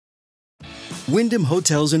Wyndham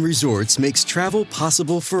Hotels and Resorts makes travel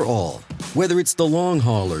possible for all. Whether it's the long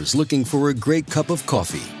haulers looking for a great cup of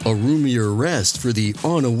coffee, a roomier rest for the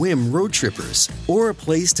on-a-whim road trippers, or a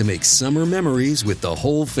place to make summer memories with the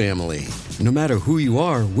whole family. No matter who you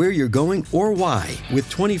are, where you're going, or why, with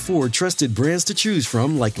 24 trusted brands to choose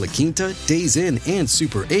from like La Quinta, Days Inn, and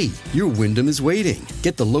Super 8, your Wyndham is waiting.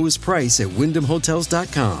 Get the lowest price at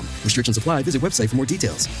WyndhamHotels.com. Restrictions apply. Visit website for more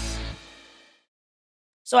details.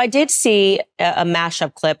 So I did see a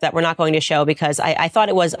mashup clip that we're not going to show because I thought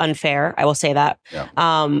it was unfair. I will say that. Yeah.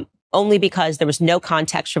 Only because there was no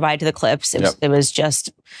context provided to the clips. It was just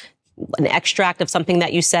an extract of something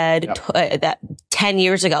that you said that 10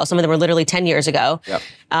 years ago. Some of them were literally 10 years ago.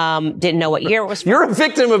 Didn't know what year it was from. You're a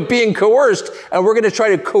victim of being coerced, and we're going to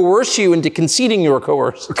try to coerce you into conceding you were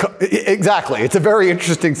coerced. Exactly. It's a very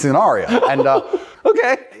interesting scenario. And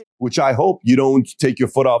okay. Which I hope you don't take your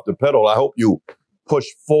foot off the pedal. I hope you push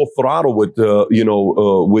full throttle with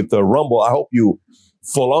the Rumble. I hope you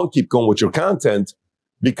full on keep going with your content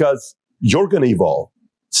because you're going to evolve.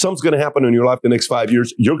 Something's going to happen in your life the next 5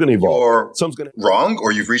 years. You're going to evolve. You're wrong,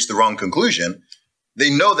 or you've reached the wrong conclusion. They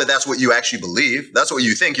know that that's what you actually believe. That's what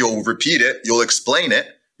you think. You'll repeat it. You'll explain it.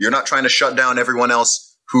 You're not trying to shut down everyone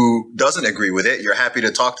else who doesn't agree with it. You're happy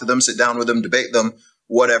to talk to them, sit down with them, debate them,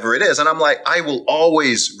 whatever it is. And I'm like, I will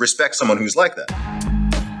always respect someone who's like that.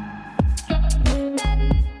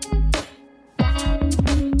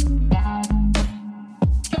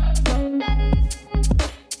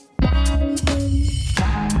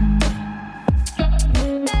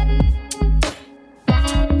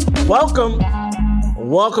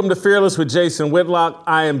 Welcome to Fearless with Jason Whitlock.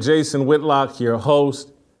 I am Jason Whitlock, your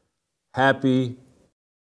host. Happy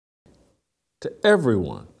to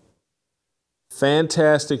everyone.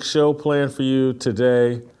 Fantastic show planned for you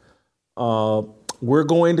today. We're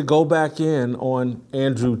going to go back in on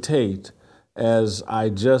Andrew Tate as I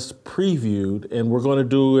just previewed, and we're going to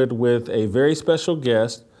do it with a very special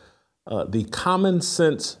guest, the Common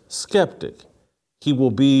Sense Skeptic. He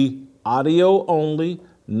will be audio only,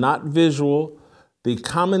 not visual. The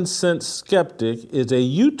Common Sense Skeptic is a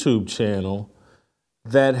YouTube channel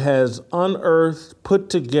that has unearthed, put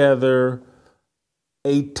together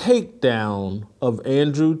a takedown of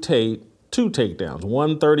Andrew Tate, 2 takedowns,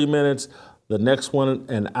 one 30 minutes, the next one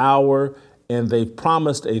an hour, and they've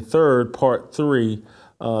promised a third, part 3,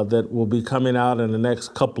 that will be coming out in the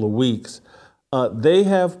next couple of weeks. They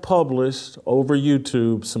have published over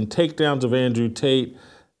YouTube some takedowns of Andrew Tate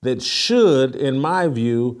that should, in my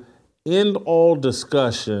view, end all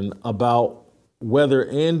discussion about whether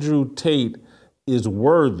Andrew Tate is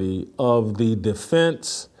worthy of the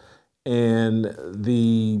defense and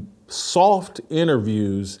the soft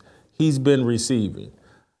interviews he's been receiving.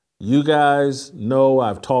 You guys know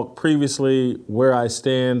I've talked previously where I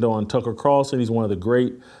stand on Tucker Carlson. He's one of the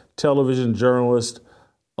great television journalists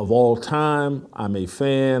of all time. I'm a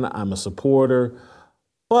fan. I'm a supporter.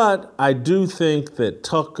 But I do think that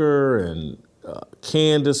Tucker and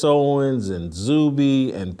Candace Owens and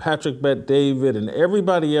Zuby and Patrick Bet-David and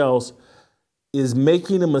everybody else is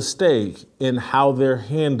making a mistake in how they're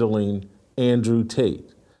handling Andrew Tate.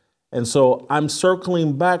 And so I'm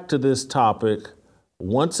circling back to this topic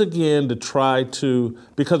once again to try to,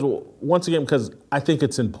 because I think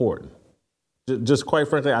it's important. Just quite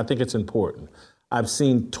frankly, I think it's important. I've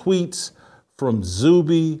seen tweets from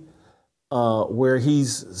Zuby where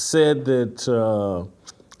he's said that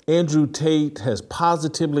Andrew Tate has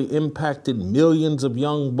positively impacted millions of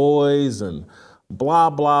young boys and blah,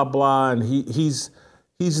 blah, blah. And he's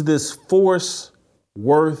this force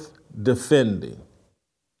worth defending.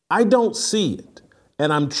 I don't see it.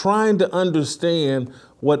 And I'm trying to understand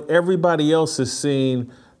what everybody else is seeing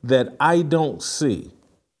that I don't see.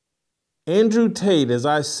 Andrew Tate, as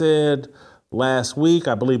I said last week,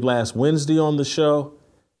 I believe last Wednesday on the show,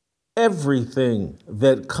 everything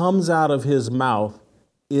that comes out of his mouth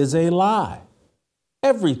is a lie.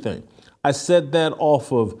 Everything. I said that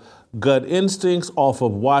off of gut instincts, off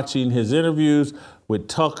of watching his interviews with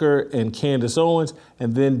Tucker and Candace Owens,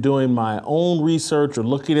 and then doing my own research or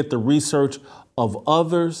looking at the research of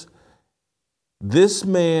others. This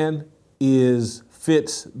man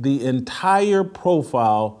fits the entire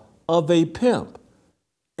profile of a pimp.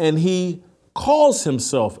 And he calls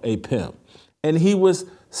himself a pimp. And he was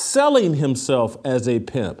selling himself as a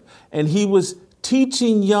pimp. And he was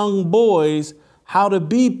teaching young boys how to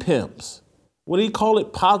be pimps. What do you call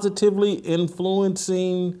it? Positively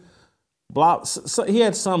influencing. Blah. So he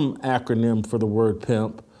had some acronym for the word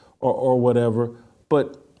pimp or whatever.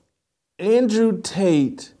 But Andrew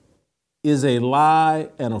Tate is a lie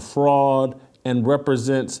and a fraud and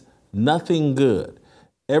represents nothing good.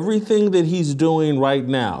 everything that he's doing right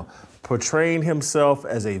now, portraying himself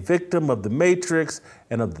as a victim of the matrix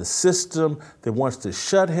and of the system that wants to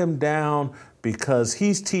shut him down because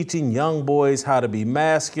he's teaching young boys how to be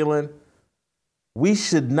masculine. We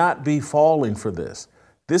should not be falling for this.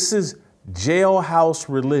 This is jailhouse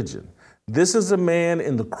religion. This is a man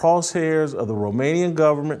in the crosshairs of the Romanian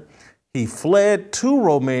government. He fled to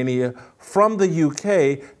Romania from the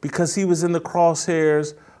UK because he was in the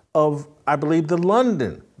crosshairs of, I believe, the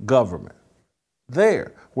London government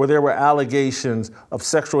there, where there were allegations of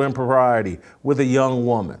sexual impropriety with a young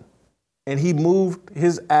woman. And he moved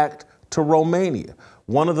his act to Romania,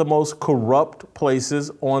 one of the most corrupt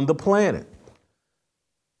places on the planet.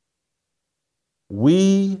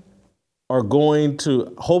 We are going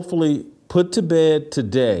to hopefully put to bed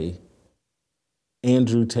today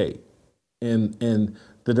Andrew Tate and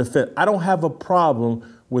the defense. I don't have a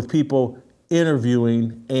problem with people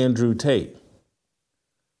interviewing Andrew Tate,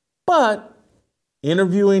 but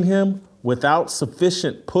interviewing him without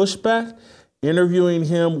sufficient pushback, interviewing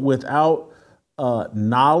him without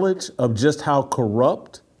knowledge of just how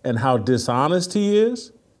corrupt and how dishonest he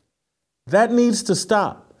is, that needs to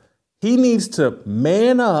stop. He needs to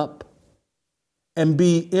man up and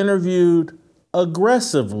be interviewed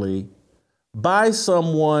aggressively by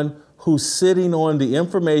someone who's sitting on the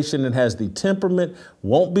information and has the temperament,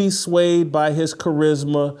 won't be swayed by his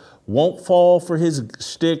charisma, won't fall for his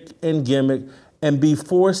shtick and gimmick, and be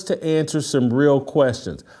forced to answer some real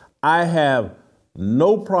questions. I have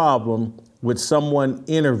no problem with someone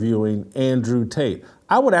interviewing Andrew Tate.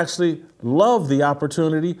 I would actually love the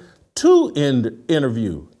opportunity to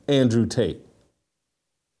interview Andrew Tate.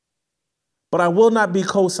 But I will not be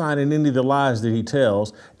co-signing any of the lies that he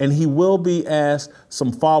tells, and he will be asked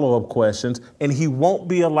some follow-up questions, and he won't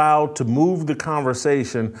be allowed to move the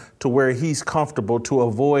conversation to where he's comfortable to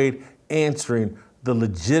avoid answering the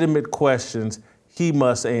legitimate questions he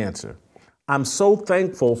must answer. I'm so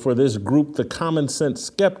thankful for this group, the Common Sense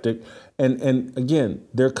Skeptic, and again,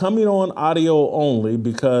 they're coming on audio only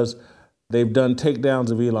because they've done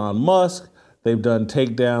takedowns of Elon Musk, they've done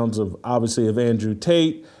takedowns of, obviously, of Andrew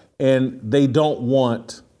Tate, and they don't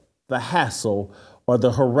want the hassle or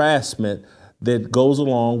the harassment that goes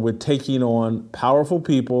along with taking on powerful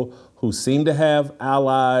people who seem to have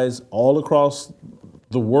allies all across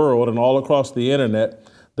the world and all across the internet.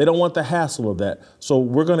 They don't want the hassle of that. So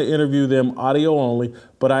we're going to interview them audio only,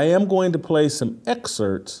 but I am going to play some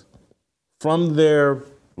excerpts from their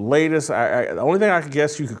latest, the only thing I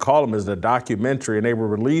guess you could call them is the documentary, and they were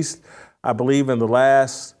released, I believe, in the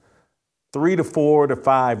last 3 to 4 to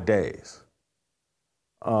 5 days.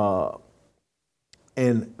 And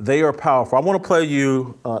they are powerful. I want to play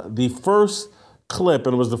you the first clip,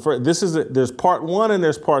 and it was the first. There's part 1 and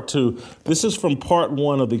there's part 2. This is from part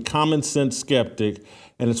 1 of the Common Sense Skeptic,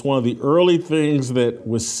 and it's one of the early things that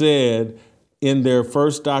was said in their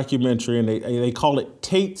first documentary, and they call it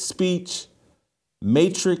Tate Speech,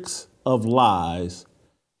 Matrix of Lies.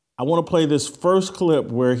 I want to play this first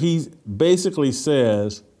clip where he basically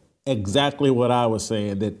says exactly what I was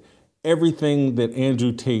saying, that everything that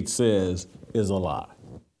Andrew Tate says is a lie.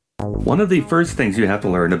 One of the first things you have to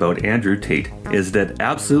learn about Andrew Tate is that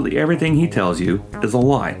absolutely everything he tells you is a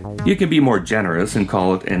lie. You can be more generous and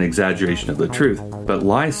call it an exaggeration of the truth, but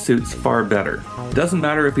lie suits far better. Doesn't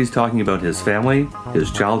matter if he's talking about his family,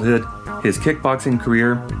 his childhood, his kickboxing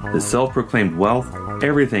career, his self-proclaimed wealth,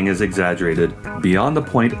 everything is exaggerated beyond the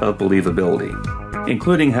point of believability,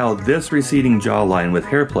 including how this receding jawline with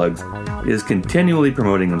hair plugs is continually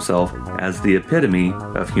promoting himself as the epitome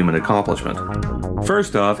of human accomplishment.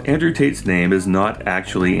 First off, Andrew Tate's name is not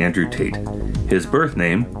actually Andrew Tate. His birth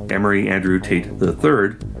name, Emery Andrew Tate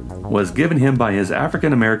III, was given him by his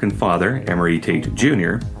African-American father, Emery Tate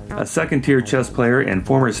Jr., a second-tier chess player and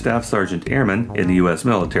former Staff Sergeant Airman in the U.S.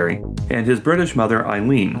 military, and his British mother,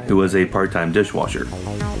 Eileen, who was a part-time dishwasher.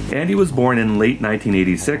 Andy was born in late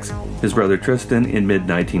 1986, his brother Tristan in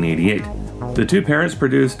mid-1988. The two parents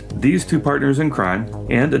produced these two partners in crime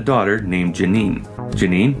and a daughter named Janine.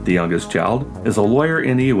 Janine, the youngest child, is a lawyer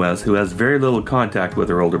in the U.S. who has very little contact with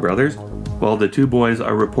her older brothers, while the two boys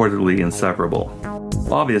are reportedly inseparable.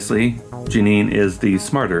 Obviously, Janine is the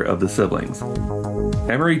smarter of the siblings.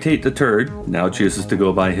 Emery Tate III now chooses to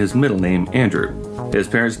go by his middle name, Andrew. His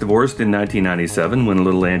parents divorced in 1997 when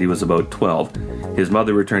little Andy was about 12. His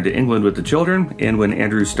mother returned to England with the children, and when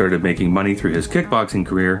Andrew started making money through his kickboxing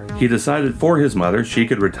career, he decided for his mother she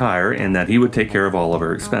could retire and that he would take care of all of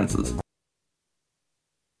her expenses.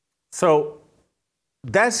 So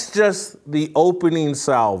that's just the opening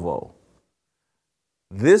salvo.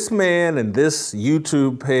 This man and this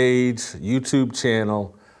YouTube page, YouTube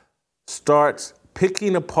channel, starts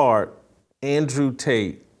picking apart Andrew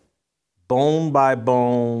Tate bone by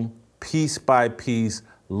bone, piece by piece,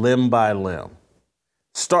 limb by limb.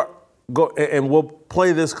 And we'll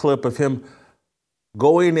play this clip of him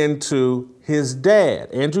going into his dad,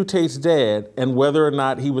 Andrew Tate's dad, and whether or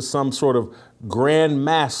not he was some sort of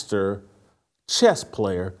grandmaster chess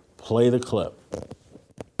player. Play the clip.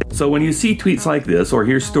 So when you see tweets like this or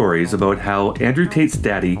hear stories about how Andrew Tate's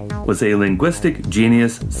daddy was a linguistic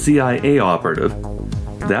genius CIA operative,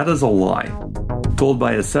 that is a lie, told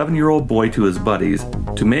by a 7-year-old boy to his buddies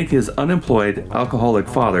to make his unemployed alcoholic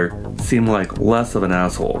father seem like less of an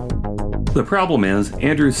asshole. The problem is,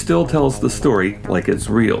 Andrew still tells the story like it's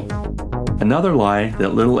real. Another lie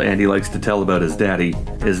that little Andy likes to tell about his daddy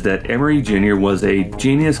is that Emery Jr. was a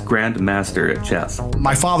genius grandmaster at chess.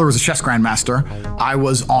 My father was a chess grandmaster. I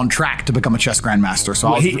was on track to become a chess grandmaster.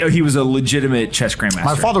 So he was a legitimate chess grandmaster.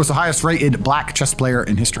 My father was the highest rated black chess player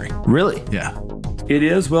in history. Really? Yeah. It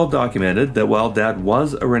is well documented that while Dad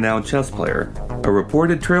was a renowned chess player, a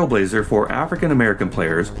reported trailblazer for African American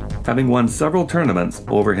players, having won several tournaments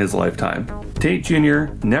over his lifetime, Tate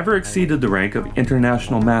Jr. never exceeded the rank of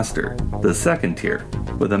International Master, the second tier,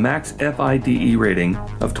 with a max FIDE rating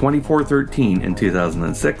of 2413 in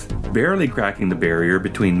 2006, barely cracking the barrier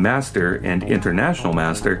between Master and International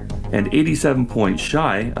Master, and 87 points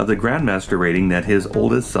shy of the Grandmaster rating that his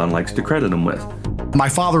oldest son likes to credit him with. My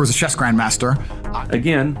father was a chess grandmaster.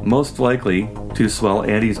 Again, most likely to swell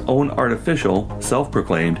Andy's own artificial,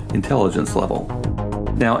 self-proclaimed intelligence level.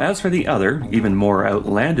 Now, as for the other, even more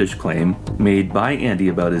outlandish claim made by Andy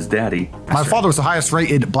about his daddy... My father was the highest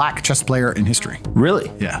rated black chess player in history.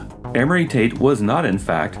 Really? Yeah. Emery Tate was not, in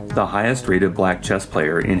fact, the highest rated black chess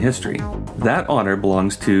player in history. That honor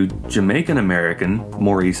belongs to Jamaican-American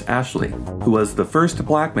Maurice Ashley, who was the first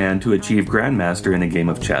black man to achieve Grandmaster in a game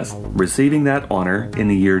of chess, receiving that honor in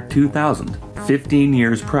the year 2000, 15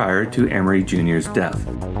 years prior to Emery Jr.'s death.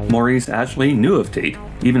 Maurice Ashley knew of Tate,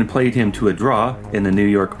 even played him to a draw in the New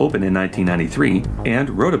York Open in 1993, and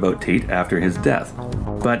wrote about Tate after his death.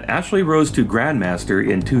 But Ashley rose to Grandmaster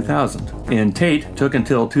in 2000, and Tate took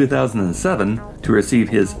until 2007 to receive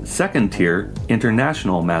his second-tier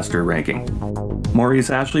International Master ranking.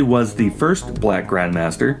 Maurice Ashley was the first black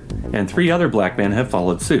Grandmaster, and 3 other black men have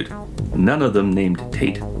followed suit, none of them named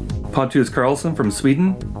Tate. Pontus Carlson from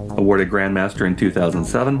Sweden, awarded Grandmaster in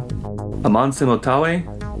 2007, Aman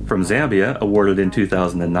Simotawe from Zambia, awarded in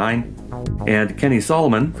 2009, and Kenny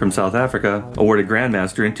Solomon from South Africa, awarded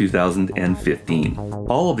Grandmaster in 2015.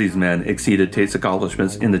 All of these men exceeded Tate's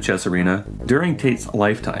accomplishments in the chess arena during Tate's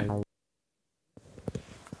lifetime.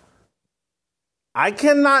 I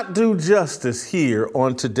cannot do justice here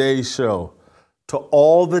on today's show to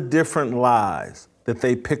all the different lies that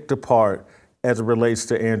they picked apart as it relates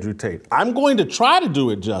to Andrew Tate. I'm going to try to do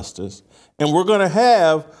it justice, and we're going to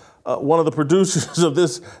have one of the producers of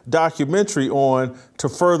this documentary on to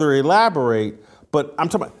further elaborate. But I'm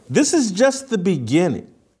talking about, this is just the beginning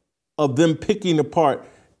of them picking apart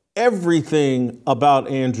everything about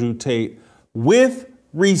Andrew Tate with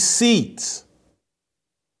receipts.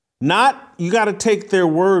 Not, you got to take their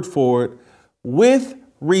word for it, with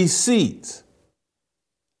receipts.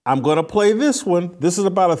 I'm going to play this one. This is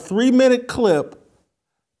about a 3-minute clip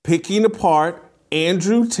picking apart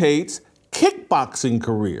Andrew Tate's kickboxing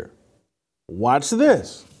career. Watch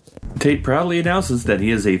this. Tate proudly announces that he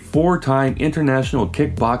is a 4-time international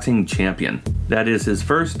kickboxing champion. That is his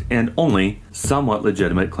first and only somewhat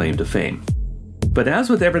legitimate claim to fame. But as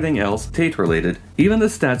with everything else Tate-related, even the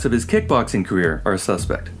stats of his kickboxing career are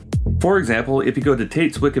suspect. For example, if you go to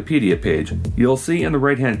Tate's Wikipedia page, you'll see in the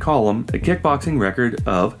right-hand column a kickboxing record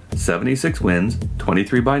of 76 wins,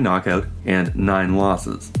 23 by knockout, and 9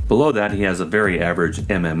 losses. Below that, he has a very average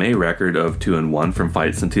MMA record of 2-1 from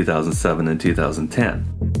fights in 2007 and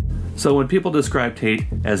 2010. So when people describe Tate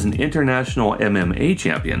as an international MMA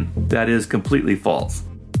champion, that is completely false.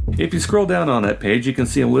 If you scroll down on that page, you can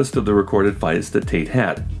see a list of the recorded fights that Tate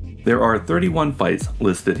had. There are 31 fights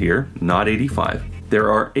listed here, not 85. There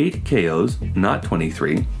are 8 KOs, not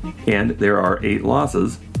 23, and there are 8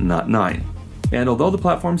 losses, not 9. And although the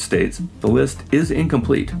platform states the list is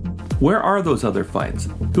incomplete, where are those other fights?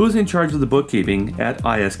 Who is in charge of the bookkeeping at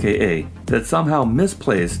ISKA that somehow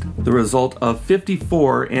misplaced the result of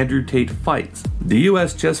 54 Andrew Tate fights? The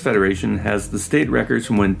US Chess Federation has the state records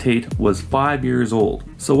from when Tate was 5 years old,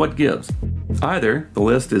 so what gives? Either the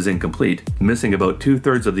list is incomplete, missing about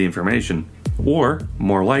 2/3 of the information, or,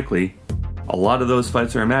 more likely, a lot of those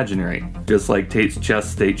fights are imaginary, just like Tate's chess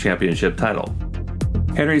state championship title.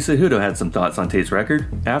 Henry Cejudo had some thoughts on Tate's record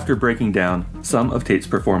after breaking down some of Tate's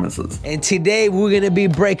performances. And today we're going to be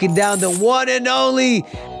breaking down the one and only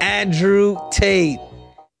Andrew Tate.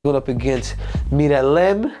 Going up against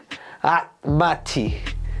Miralem Mati,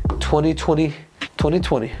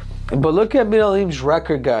 2020. But look at Miralem's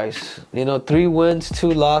record, guys. 3 wins,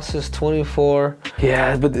 2 losses, 24.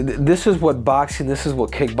 Yeah, but this is what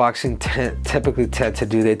kickboxing typically tend to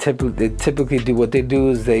do. They typically do, what they do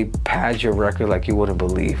is they pad your record like you wouldn't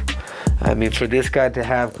believe. I mean, for this guy to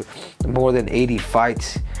have more than 80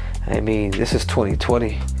 fights, I mean, this is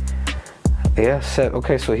 2020. Yeah,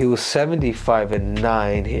 okay, so he was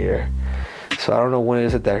 75-9 here. So I don't know when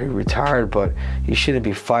is it that he retired, but he shouldn't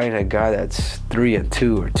be fighting a guy that's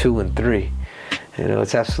 3-2 or 2-3.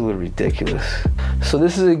 It's absolutely ridiculous. So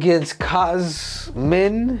this is against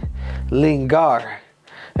Kazmin Lingar.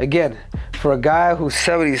 Again, for a guy who's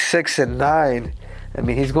 76-9, I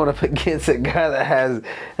mean, he's going up against a guy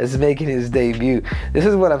that's making his debut. This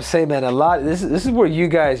is what I'm saying, man. This is where you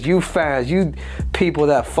guys, you fans, you people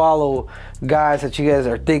that follow guys that you guys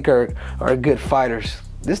think are good fighters.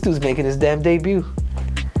 This dude's making his damn debut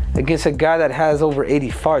against a guy that has over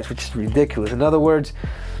 80 fights, which is ridiculous. In other words,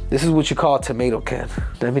 this is what you call a tomato can.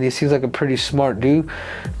 I mean, he seems like a pretty smart dude,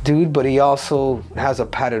 but he also has a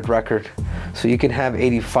padded record. So you can have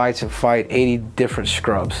 80 fights and fight 80 different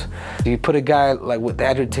scrubs. If you put a guy like with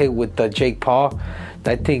Andrew Tate with Jake Paul,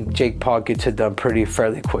 I think Jake Paul gets it done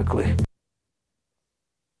fairly quickly.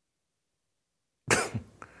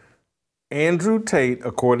 Andrew Tate,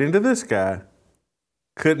 according to this guy,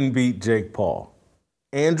 couldn't beat Jake Paul.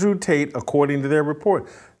 Andrew Tate, according to their report,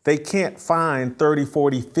 they can't find 30,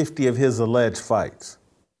 40, 50 of his alleged fights.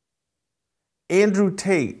 Andrew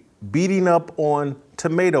Tate beating up on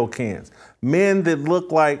tomato cans. Men that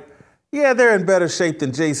look like, yeah, they're in better shape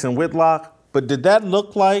than Jason Whitlock, but did that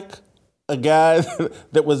look like a guy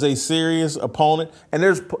that was a serious opponent? And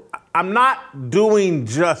I'm not doing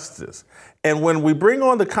justice. And when we bring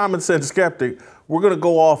on the common sense skeptic, we're going to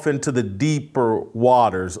go off into the deeper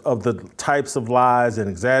waters of the types of lies and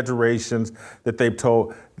exaggerations that they've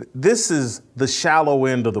told. This is the shallow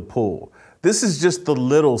end of the pool. This is just the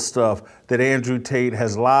little stuff that Andrew Tate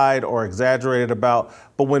has lied or exaggerated about.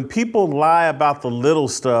 But when people lie about the little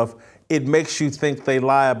stuff, it makes you think they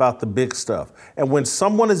lie about the big stuff. And when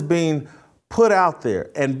someone is being put out there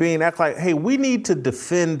and being act like, hey, we need to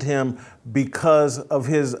defend him because of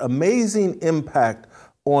his amazing impact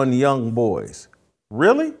on young boys.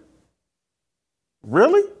 Really?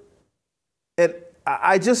 Really? And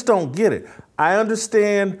I just don't get it. I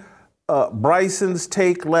understand Bryson's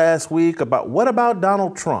take last week about what about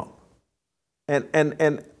Donald Trump?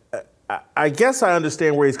 And I guess I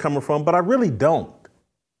understand where he's coming from, but I really don't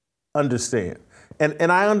understand.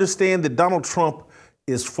 And I understand that Donald Trump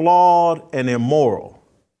is flawed and immoral.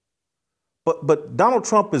 But Donald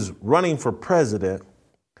Trump is running for president.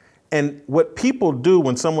 And what people do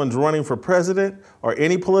when someone's running for president or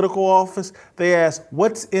any political office, they ask,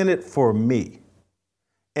 what's in it for me?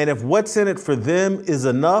 And if what's in it for them is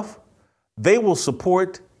enough, they will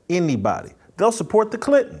support anybody. They'll support the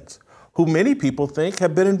Clintons, who many people think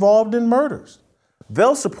have been involved in murders.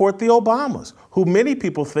 They'll support the Obamas, who many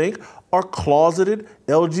people think are closeted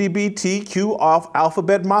LGBTQ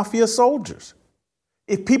alphabet mafia soldiers.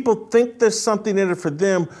 If people think there's something in it for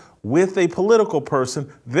them with a political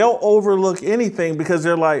person, they'll overlook anything because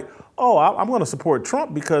they're like, oh, I'm going to support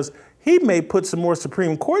Trump because he may put some more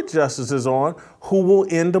Supreme Court justices on who will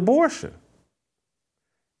end abortion.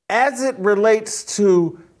 As it relates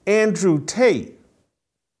to Andrew Tate,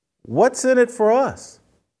 what's in it for us?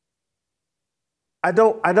 I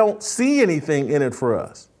don't see anything in it for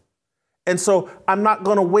us. And so I'm not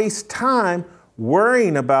going to waste time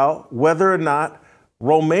worrying about whether or not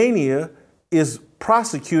Romania is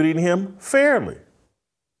prosecuting him fairly.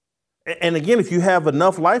 And again, if you have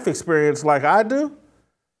enough life experience like I do,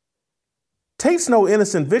 Tate's no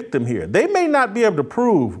innocent victim here. They may not be able to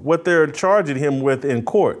prove what they're charging him with in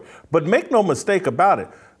court, but make no mistake about it.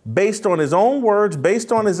 Based on his own words,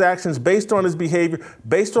 based on his actions, based on his behavior,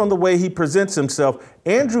 based on the way he presents himself,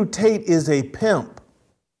 Andrew Tate is a pimp.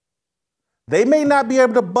 They may not be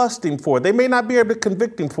able to bust him for it. They may not be able to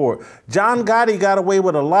convict him for it. John Gotti got away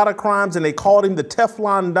with a lot of crimes and they called him the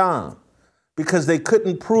Teflon Don because they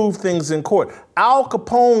couldn't prove things in court. Al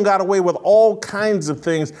Capone got away with all kinds of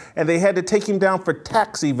things and they had to take him down for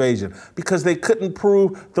tax evasion because they couldn't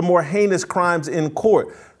prove the more heinous crimes in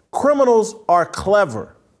court. Criminals are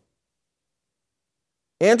clever.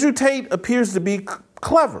 Andrew Tate appears to be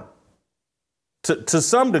clever to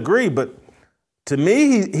some degree, but to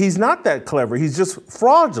me, he's not that clever. He's just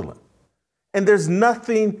fraudulent. And there's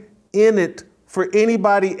nothing in it for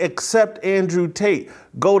anybody except Andrew Tate.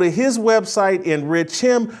 Go to his website, enrich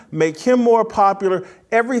him, make him more popular.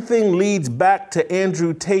 Everything leads back to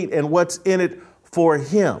Andrew Tate and what's in it for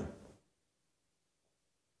him.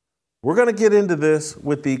 We're going to get into this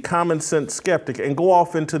with the common sense skeptic and go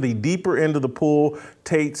off into the deeper end of the pool,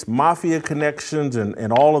 Tate's mafia connections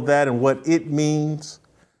and all of that and what it means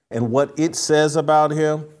and what it says about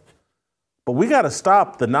him. But we got to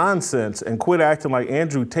stop the nonsense and quit acting like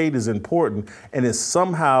Andrew Tate is important and is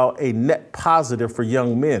somehow a net positive for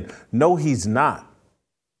young men. No, he's not.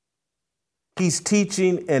 He's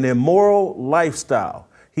teaching an immoral lifestyle.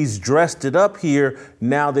 He's dressed it up here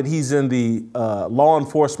now that he's in the law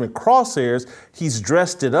enforcement crosshairs. He's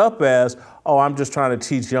dressed it up as, oh, I'm just trying to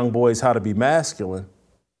teach young boys how to be masculine.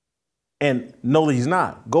 And no, he's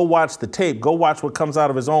not. Go watch the tape. Go watch what comes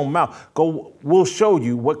out of his own mouth. We'll show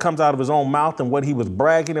you what comes out of his own mouth and what he was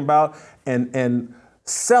bragging about and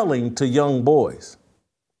selling to young boys.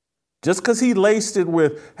 Just because he laced it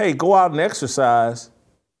with, hey, go out and exercise,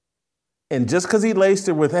 and just because he laced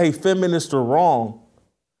it with, hey, feminists are wrong,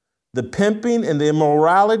 the pimping and the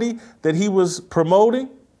immorality that he was promoting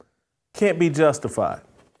can't be justified.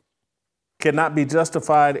 Cannot be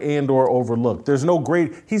justified and or overlooked. There's no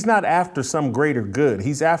he's not after some greater good.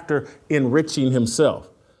 He's after enriching himself.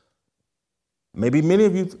 Maybe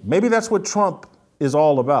that's what Trump is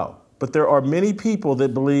all about. But there are many people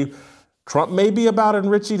that believe Trump may be about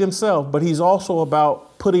enriching himself, but he's also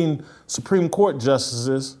about putting Supreme Court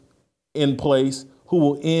justices in place who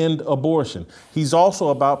will end abortion. He's also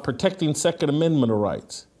about protecting Second Amendment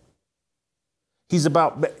rights.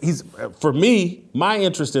 For me, my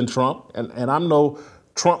interest in Trump, and I'm no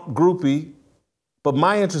Trump groupie, but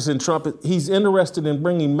my interest in Trump, he's interested in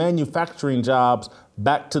bringing manufacturing jobs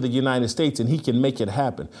back to the United States, and he can make it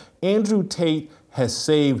happen. Andrew Tate has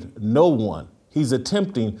saved no one. He's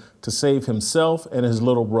attempting to save himself and his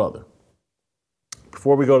little brother.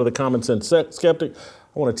 Before we go to the common sense skeptic,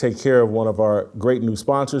 I want to take care of one of our great new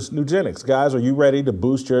sponsors, Nugenics. Guys, are you ready to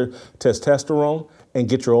boost your testosterone and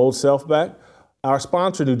get your old self back? Our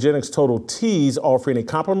sponsor, Nugenics Total T, is offering a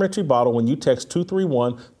complimentary bottle when you text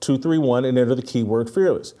 231-231 and enter the keyword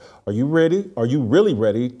fearless. Are you ready? Are you really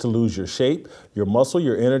ready to lose your shape, your muscle,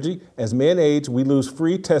 your energy? As men age, we lose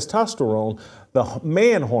free testosterone, the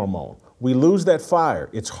man hormone. We lose that fire.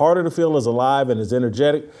 It's harder to feel as alive and as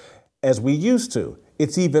energetic as we used to.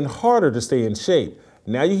 It's even harder to stay in shape.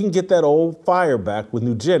 Now you can get that old fire back with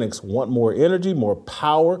Nugenics. Want more energy, more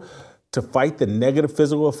power to fight the negative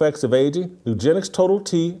physical effects of aging? Nugenics Total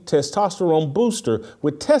T Testosterone Booster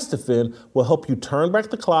with Testofen will help you turn back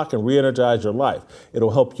the clock and re-energize your life.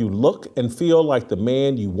 It'll help you look and feel like the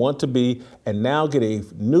man you want to be. And now get a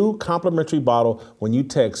new complimentary bottle when you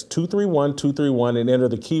text 231-231 and enter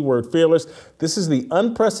the keyword fearless. This is the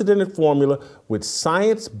unprecedented formula with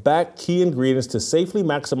science-backed key ingredients to safely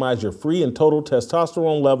maximize your free and total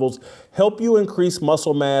testosterone levels, help you increase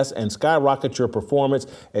muscle mass, and skyrocket your performance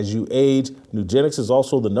as you age. Nugenics is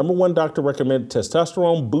also the #1 doctor-recommended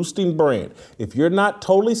testosterone-boosting brand. If you're not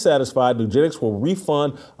totally satisfied, Nugenics will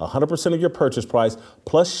refund 100% of your purchase price,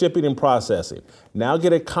 plus shipping and processing. Now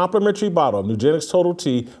get a complimentary bottle of Nugenics Total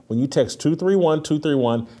T when you text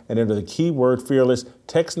 231-231 and enter the keyword fearless.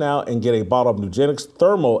 Text now and get a bottle of Nugenics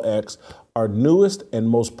Thermo X, our newest and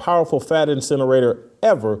most powerful fat incinerator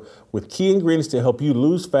ever, with key ingredients to help you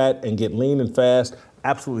lose fat and get lean and fast.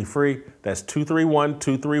 Absolutely free. That's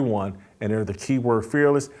 231-231 and enter the keyword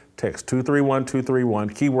fearless. Text 231-231,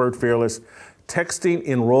 keyword fearless. Texting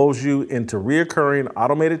enrolls you into reoccurring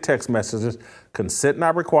automated text messages. Consent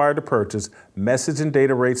not required to purchase. Message and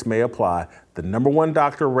data rates may apply. The #1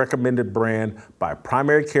 doctor recommended brand by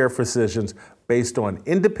primary care physicians based on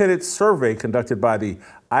independent survey conducted by the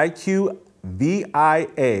IQVIA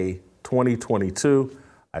 2022.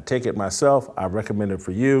 I take it myself. I recommend it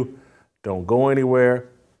for you. Don't go anywhere.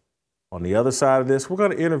 On the other side of this, we're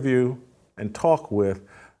going to interview and talk with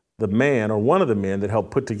the man or one of the men that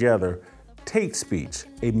helped put together Tate Speech,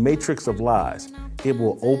 a matrix of lies. It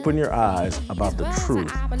will open your eyes about the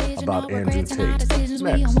truth about Andrew Tate.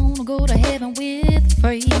 Next.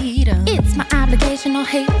 It's my obligation, no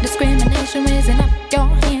hate, discrimination, raising up your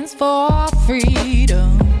hands for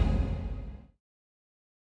freedom.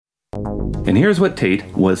 And here's what Tate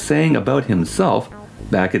was saying about himself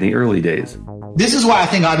back in the early days. This is why I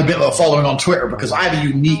think I have a bit of a following on Twitter, because I have a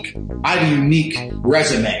unique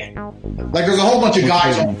resume. Like, there's a whole bunch of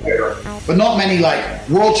guys on Twitter, but not many, like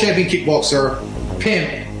world champion kickboxer, pimp,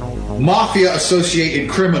 mafia associated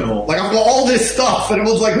criminal. Like, I've got all this stuff, and it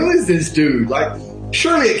was like, who is this dude? Like,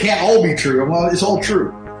 surely it can't all be true. Well, it's all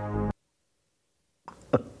true.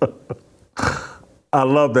 I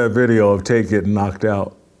love that video of Tate getting knocked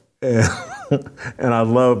out. And, and I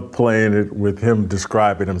love playing it with him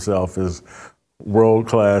describing himself as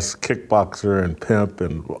world-class kickboxer and pimp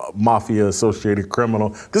and mafia-associated criminal.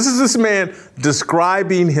 This is this man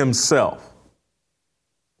describing himself.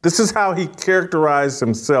 This is how he characterized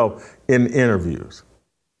himself in interviews.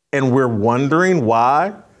 And we're wondering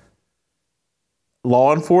why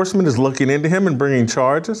law enforcement is looking into him and bringing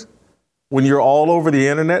charges when you're all over the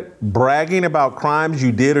internet bragging about crimes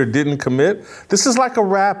you did or didn't commit. This is like a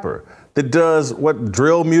rapper that does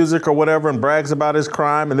drill music or whatever and brags about his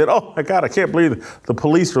crime and then, oh my God, I can't believe the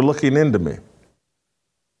police are looking into me.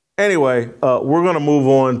 Anyway, we're gonna move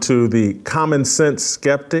on to the Common Sense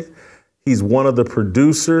Skeptic. He's one of the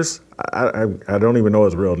producers. I don't even know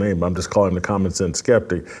his real name. I'm just calling him the Common Sense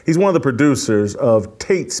Skeptic. He's one of the producers of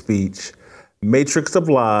Tate Speech, Matrix of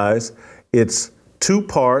Lies. It's 2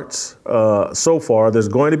 parts so far. There's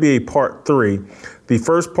going to be a part 3. The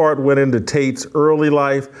first part went into Tate's early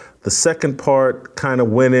life. The second part kind of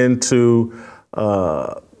went into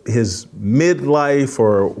his midlife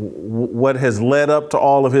or what has led up to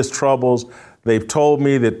all of his troubles. They've told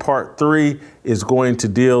me that part 3 is going to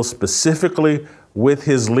deal specifically with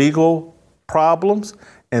his legal problems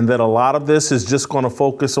and that a lot of this is just going to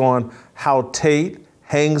focus on how Tate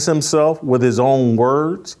hangs himself with his own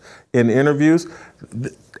words in interviews.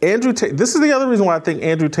 Andrew Tate, this is the other reason why I think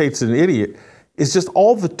Andrew Tate's an idiot, is just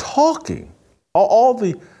all the talking, all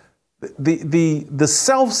the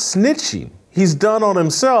self-snitching he's done on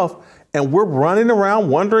himself, and we're running around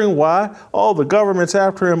wondering why, the government's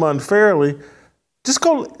after him unfairly.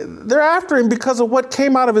 They're after him because of what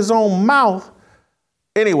came out of his own mouth.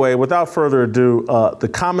 Anyway, without further ado, the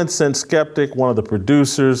Common Sense Skeptic, one of the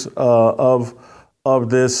producers of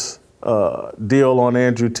this deal on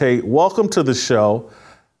Andrew Tate. Welcome to the show.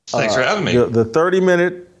 Thanks for having me. The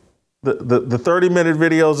 30-minute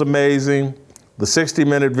video is amazing. The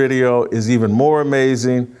 60-minute video is even more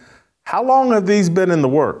amazing. How long have these been in the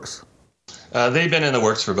works? They've been in the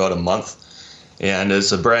works for about a month, and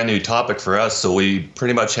it's a brand new topic for us, so we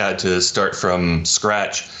pretty much had to start from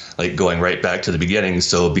scratch, like going right back to the beginning.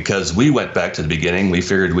 So because we went back to the beginning, we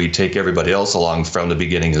figured we'd take everybody else along from the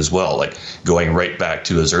beginning as well, like going right back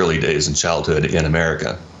to his early days in childhood in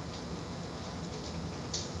America.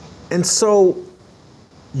 And so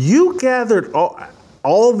you gathered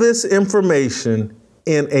all this information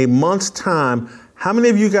in a month's time. How many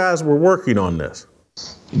of you guys were working on this?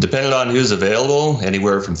 Depending on who's available,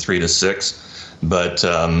 anywhere from 3 to 6. But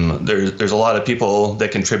there's a lot of people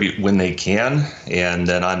that contribute when they can, and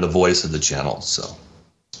then I'm the voice of the channel. So.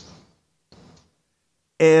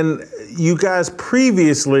 And you guys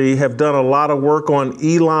previously have done a lot of work on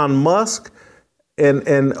Elon Musk,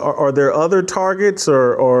 and are there other targets,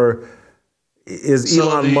 or is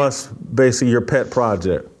Elon Musk basically your pet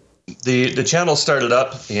project? The channel started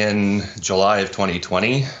up in July of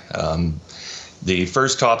 2020. The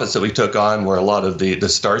first topics that we took on were a lot of the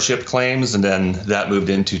Starship claims, and then that moved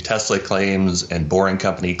into Tesla claims and Boring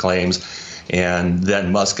Company claims, and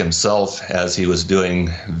then Musk himself as he was doing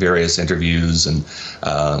various interviews and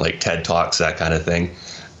like TED Talks, that kind of thing.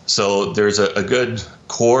 So there's a good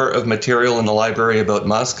core of material in the library about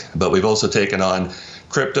Musk, but we've also taken on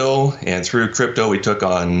crypto, and through crypto we took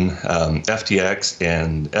on FTX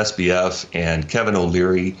and SBF and Kevin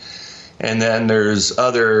O'Leary. And then there's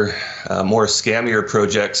other more scammier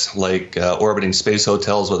projects like orbiting space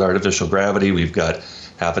hotels with artificial gravity. We've got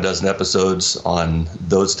half a dozen episodes on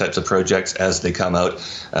those types of projects as they come out.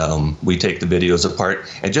 We take the videos apart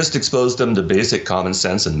and just expose them to basic common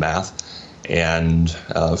sense and math. And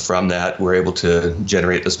from that, we're able to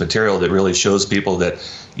generate this material that really shows people that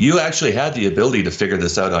you actually had the ability to figure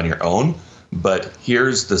this out on your own. But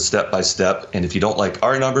here's the step-by-step, and if you don't like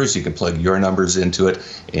our numbers, you can plug your numbers into it,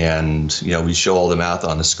 and we show all the math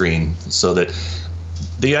on the screen. So that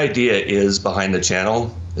the idea is behind the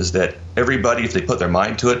channel is that everybody, if they put their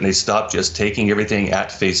mind to it and they stop just taking everything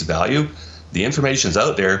at face value, the information's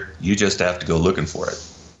out there, you just have to go looking for it.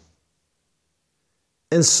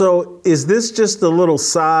 And so is this just a little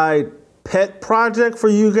side pet project for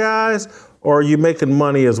you guys, or are you making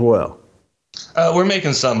money as well? We're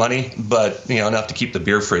making some money, but enough to keep the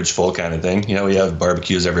beer fridge full, kind of thing. We have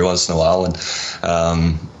barbecues every once in a while, and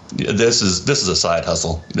this is a side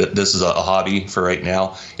hustle. This is a hobby for right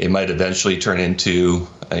now. It might eventually turn into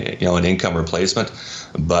an income replacement,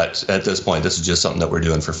 but at this point, this is just something that we're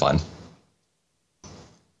doing for fun.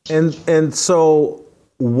 And so,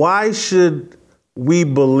 why should we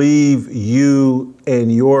believe you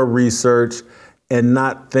and your research and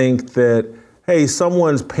not think that, hey,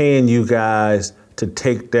 someone's paying you guys to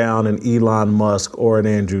take down an Elon Musk or an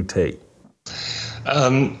Andrew Tate?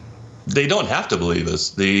 They don't have to believe us.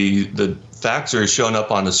 The facts are shown up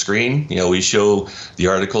on the screen. We show the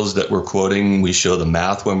articles that we're quoting. We show the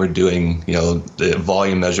math when we're doing, the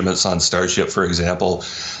volume measurements on Starship, for example.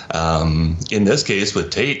 In this case with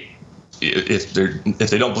Tate, if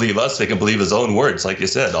they don't believe us, they can believe his own words. Like you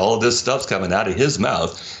said, all of this stuff's coming out of his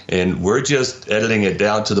mouth, and we're just editing it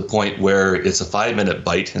down to the point where it's a 5-minute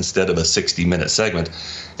bite instead of a 60-minute segment.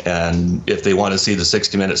 And if they want to see the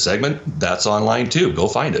 60-minute segment, that's online too. Go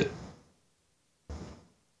find it.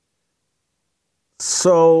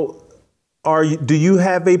 So, do you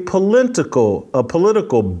have a political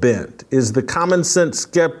bent? Is the common sense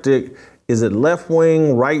skeptic, is it left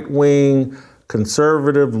wing, right wing,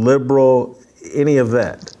 conservative, liberal, any of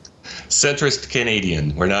that? Centrist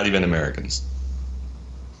Canadian. We're not even Americans.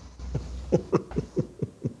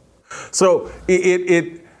 So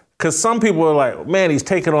because some people are like, man, he's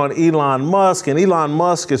taking on Elon Musk, and Elon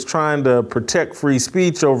Musk is trying to protect free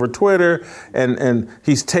speech over Twitter, and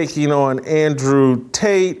he's taking on Andrew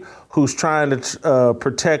Tate, who's trying to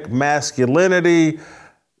protect masculinity.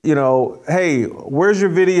 Hey, where's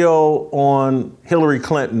your video on Hillary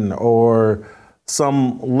Clinton or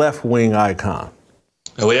some left-wing icon?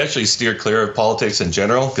 We actually steer clear of politics in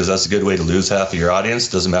general because that's a good way to lose half of your audience.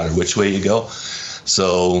 Doesn't matter which way you go.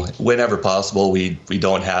 So whenever possible, we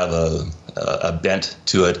don't have a bent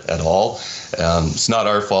to it at all. It's not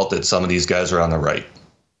our fault that some of these guys are on the right.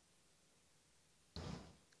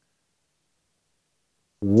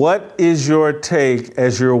 What is your take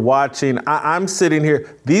as you're watching? I'm sitting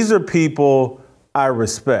here. These are people I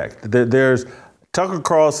respect. There's Tucker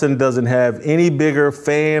Carlson doesn't have any bigger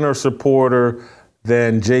fan or supporter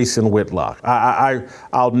than Jason Whitlock.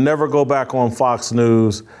 I'll never go back on Fox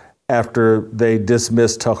News after they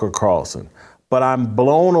dismissed Tucker Carlson. But I'm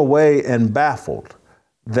blown away and baffled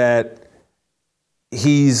that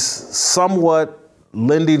he's somewhat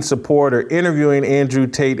lending support or interviewing Andrew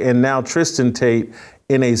Tate and now Tristan Tate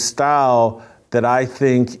in a style that I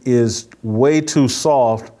think is way too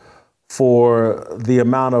soft for the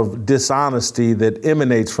amount of dishonesty that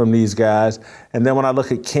emanates from these guys. And then when I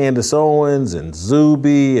look at Candace Owens and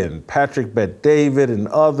Zuby and Patrick Bet-David and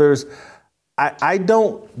others, I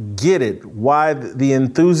don't get it why the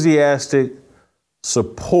enthusiastic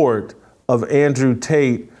support of Andrew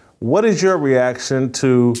Tate. What is your reaction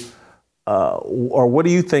to, or what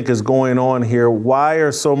do you think is going on here? Why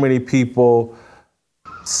are so many people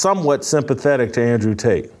somewhat sympathetic to Andrew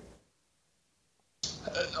Tate?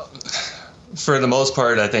 For the most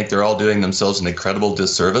part, I think they're all doing themselves an incredible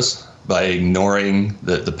disservice by ignoring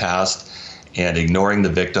the past and ignoring the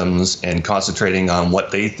victims and concentrating on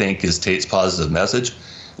what they think is Tate's positive message,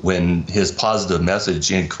 when his positive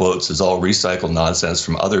message, in quotes, is all recycled nonsense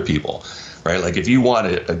from other people, right? Like if you want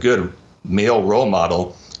a good male role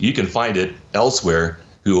model, you can find it elsewhere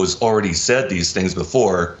who has already said these things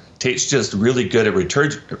before. Tate's just really good at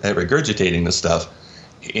regurgitating the stuff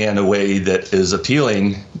in a way that is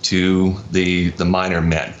appealing to the minor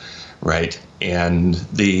men, right? And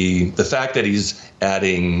the fact that he's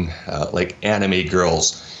adding like anime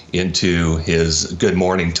girls into his good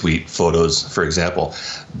morning tweet photos, for example,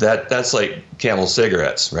 that's like Camel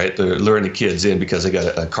cigarettes, right? They're luring the kids in because they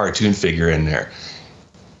got a cartoon figure in there.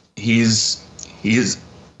 He's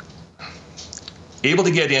able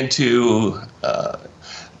to get into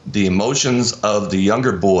the emotions of the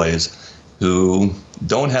younger boys who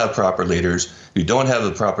don't have proper leaders, who don't have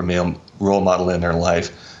a proper male role model in their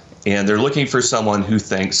life, and they're looking for someone who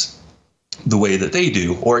thinks the way that they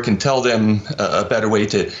do, or can tell them a better way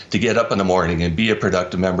to get up in the morning and be a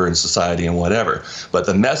productive member in society and whatever. But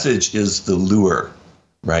the message is the lure,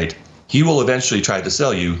 right? He will eventually try to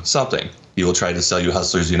sell you something. He will try to sell you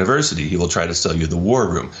Hustlers University. He will try to sell you the War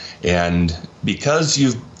Room. And because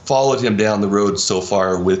you've followed him down the road so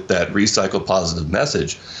far with that recycled positive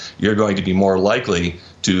message, you're going to be more likely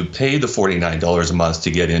to pay the $49 a month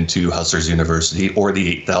to get into Hustlers University, or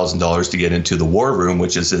the $8,000 to get into the War Room,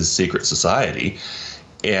 which is his secret society.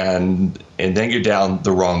 And then you're down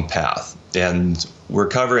the wrong path. And we're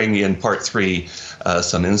covering in part 3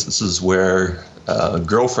 some instances where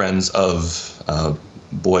girlfriends of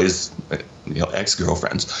boys,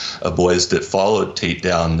 ex-girlfriends of boys that followed Tate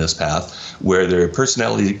down this path, where their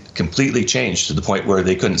personality completely changed to the point where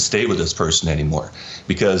they couldn't stay with this person anymore,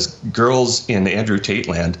 because girls in Andrew Tate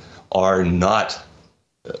land are not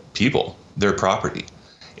people, they're property.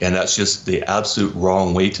 And that's just the absolute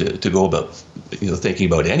wrong way to go about thinking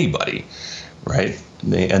about anybody, right?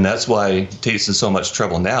 And that's why Tate's in so much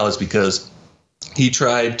trouble now, is because he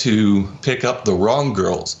tried to pick up the wrong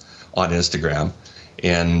girls on Instagram.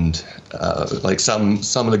 And like some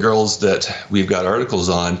of the girls that we've got articles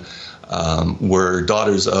on, were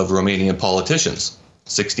daughters of Romanian politicians,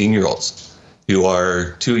 16-year-olds, who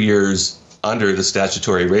are 2 years under the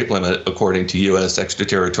statutory rape limit according to U.S.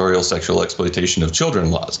 extraterritorial sexual exploitation of children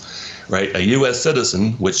laws, right? A U.S.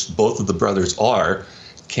 citizen, which both of the brothers are,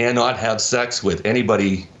 cannot have sex with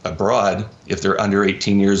anybody abroad if they're under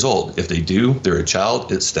 18 years old. If they do, they're a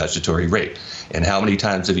child, it's statutory rape. And how many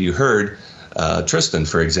times have you heard Tristan,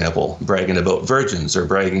 for example, bragging about virgins or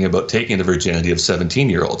bragging about taking the virginity of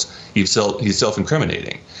 17-year-olds? He's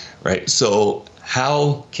self-incriminating, right? So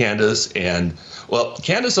how Candace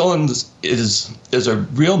Candace Owens is a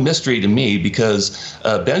real mystery to me, because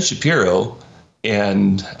Ben Shapiro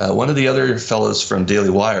and one of the other fellows from Daily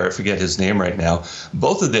Wire, I forget his name right now,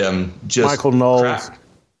 both of them just Michael Knowles. cracked.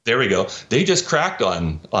 There we go. They just cracked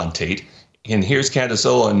on Tate. And here's Candace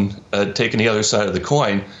Owens taking the other side of the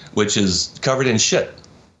coin, which is covered in shit.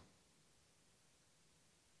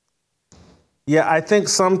 Yeah, I think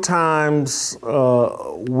sometimes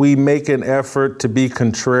we make an effort to be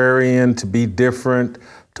contrarian, to be different,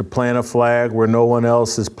 to plant a flag where no one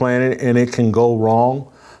else is planting, and it can go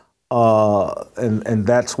wrong. And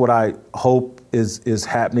that's what I hope is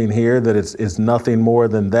happening here, that it's nothing more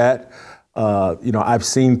than that. I've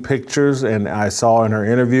seen pictures, and I saw in her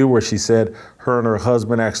interview where she said her and her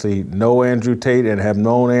husband actually know Andrew Tate and have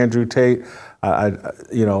known Andrew Tate.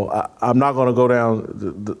 I'm not going to go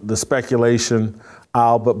down the speculation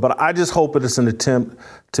aisle, but I just hope it is an attempt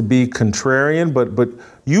to be contrarian. But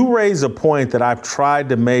you raise a point that I've tried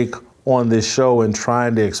to make on this show and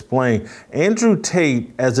trying to explain. Andrew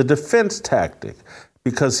Tate, as a defense tactic,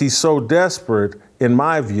 because he's so desperate, in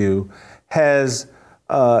my view, has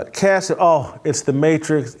cast it, it's the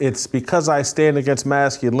Matrix, it's because I stand against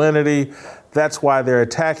masculinity, that's why they're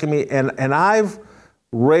attacking me. And I've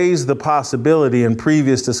raised the possibility in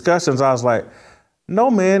previous discussions. I was like, no,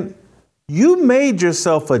 man, you made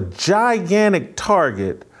yourself a gigantic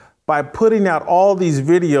target by putting out all these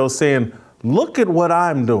videos saying, look at what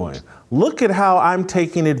I'm doing. Look at how I'm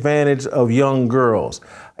taking advantage of young girls.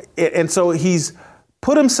 And so he's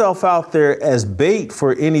put himself out there as bait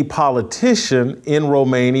for any politician in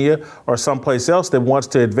Romania or someplace else that wants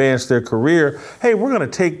to advance their career. Hey, we're going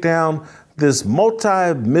to take down this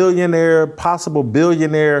multi-millionaire, possible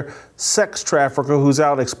billionaire sex trafficker who's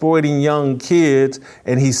out exploiting young kids,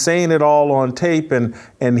 and he's saying it all on tape, and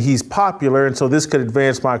he's popular, and so this could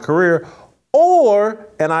advance my career. Or,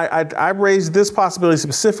 and I raised this possibility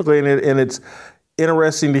specifically, and it's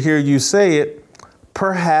interesting to hear you say it,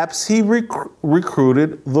 perhaps he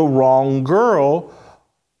recruited the wrong girl,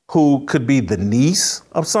 who could be the niece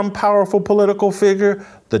of some powerful political figure,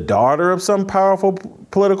 the daughter of some powerful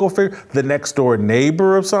political figure, the next door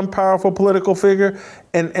neighbor of some powerful political figure,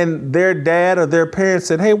 and their dad or their parents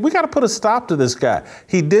said, hey, we got to put a stop to this guy.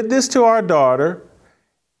 He did this to our daughter.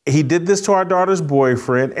 He did this to our daughter's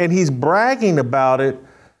boyfriend, and he's bragging about it.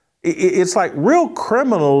 It's like real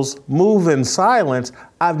criminals move in silence.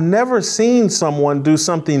 I've never seen someone do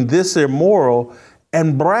something this immoral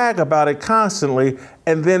and brag about it constantly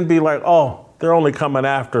and then be like, oh, they're only coming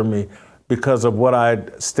after me because of what I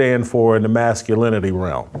stand for in the masculinity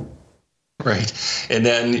realm. Right. And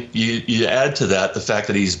then you add to that the fact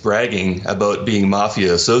that he's bragging about being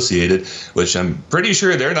mafia associated, which I'm pretty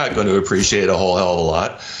sure they're not going to appreciate a whole hell of a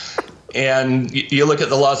lot. And you look at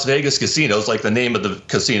the Las Vegas casinos, like the name of the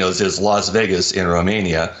casinos is Las Vegas in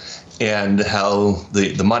Romania, and how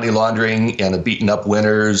the money laundering and the beaten up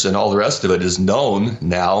winners and all the rest of it is known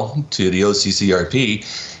now to the OCCRP.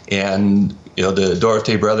 And, the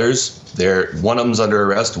Dorothy brothers, one of them's under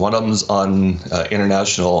arrest, one of them's on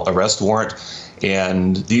international arrest warrant.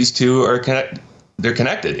 And these two are they're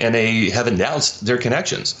connected, and they have announced their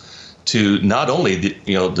connections to not only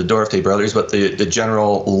the Dorothy brothers, but the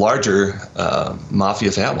general larger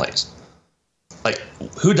mafia families. Like,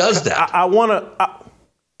 who does that?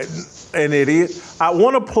 An idiot. I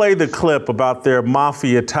want to play the clip about their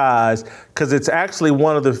mafia ties, because it's actually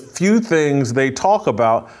one of the few things they talk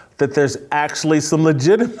about that there's actually some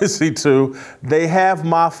legitimacy to. They have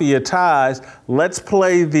mafia ties. Let's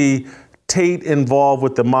play the Tate involved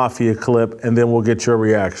with the mafia clip, and then we'll get your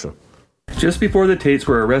reaction. Just before the Tates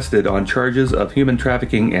were arrested on charges of human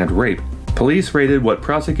trafficking and rape, police raided what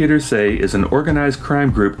prosecutors say is an organized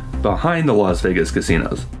crime group behind the Las Vegas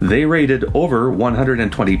casinos. They raided over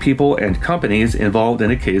 120 people and companies involved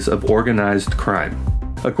in a case of organized crime.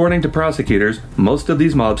 According to prosecutors, most of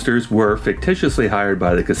these mobsters were fictitiously hired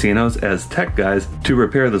by the casinos as tech guys to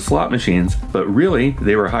repair the slot machines, but really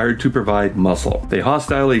they were hired to provide muscle. They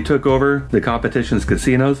hostilely took over the competition's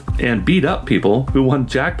casinos and beat up people who won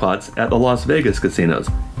jackpots at the Las Vegas casinos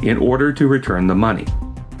in order to return the money.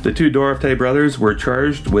 The two Dorofte brothers were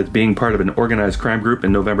charged with being part of an organized crime group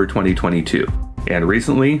in November 2022. And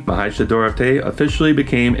recently, Mihai Dorofte officially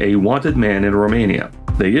became a wanted man in Romania.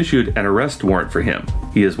 They issued an arrest warrant for him.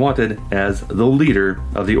 He is wanted as the leader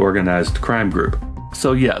of the organized crime group.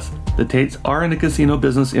 So yes, the Tates are in the casino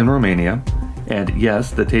business in Romania, and yes,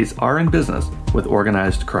 the Tates are in business with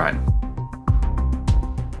organized crime.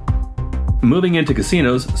 Moving into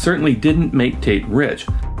casinos certainly didn't make Tate rich,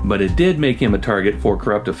 but it did make him a target for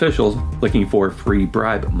corrupt officials looking for free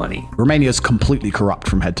bribe money. Romania is completely corrupt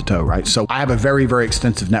from head to toe, right? So I have a very, very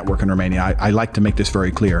extensive network in Romania. I like to make this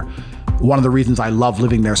very clear. One of the reasons I love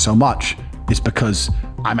living there so much is because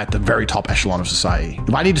I'm at the very top echelon of society.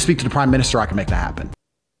 If I need to speak to the prime minister, I can make that happen.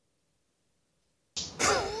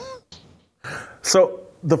 So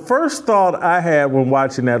the first thought I had when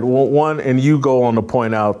watching that one, and you go on to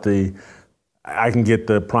point out I can get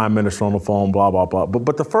the prime minister on the phone, blah, blah, blah.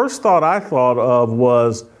 But the first thought I thought of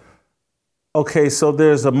was, okay, so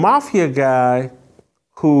there's a mafia guy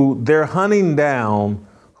who they're hunting down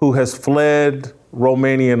who has fled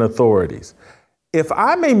Romanian authorities. If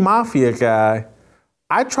I'm a mafia guy,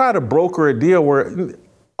 I try to broker a deal where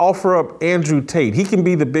offer up Andrew Tate. He can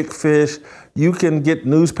be the big fish. You can get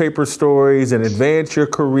newspaper stories and advance your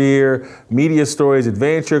career, media stories,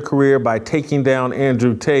 advance your career by taking down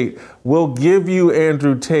Andrew Tate. We'll give you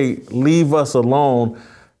Andrew Tate. Leave us alone.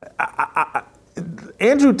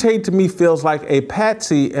 Andrew Tate to me feels like a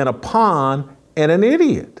patsy and a pawn and an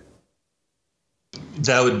idiot.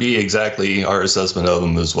 That would be exactly our assessment of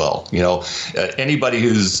him as well. You know, anybody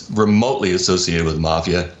who's remotely associated with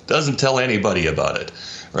mafia doesn't tell anybody about it,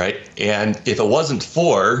 right? And if it wasn't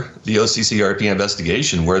for the OCCRP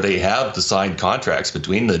investigation, where they have the signed contracts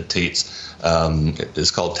between the Tates, it's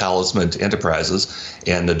called Talisman Enterprises,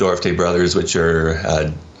 and the Dorofte brothers, which are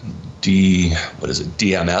DMS,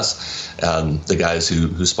 the guys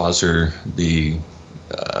who sponsor the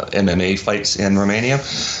MMA fights in Romania.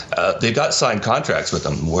 They've got signed contracts with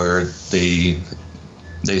them where they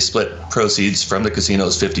split proceeds from the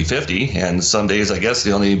casinos 50-50, and some days I guess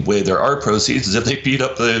the only way there are proceeds is if they beat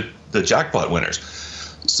up the jackpot winners.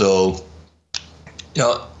 So, you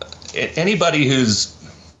know, anybody who's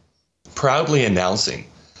proudly announcing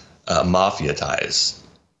mafia ties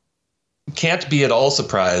can't be at all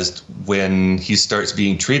surprised when he starts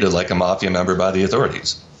being treated like a mafia member by the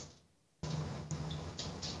authorities.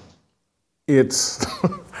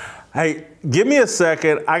 Hey, give me a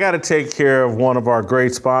second. I got to take care of one of our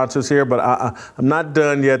great sponsors here, but I'm not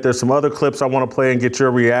done yet. There's some other clips I want to play and get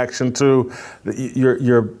your reaction to.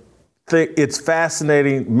 It's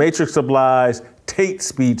fascinating. Matrix of Lies, Tate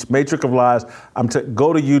speech, Matrix of Lies.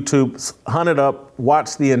 Go to YouTube, hunt it up,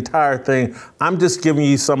 watch the entire thing. I'm just giving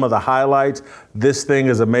you some of the highlights. This thing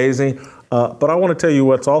is amazing. But I want to tell you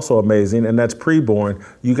what's also amazing, and that's preborn.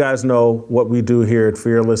 You guys know what we do here at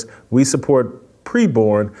Fearless. We support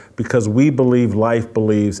preborn because we believe life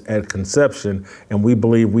believes at conception, and we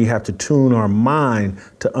believe we have to tune our mind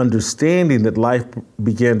to understanding that life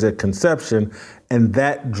begins at conception, and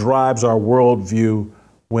that drives our worldview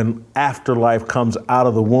when afterlife comes out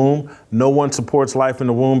of the womb. No one supports life in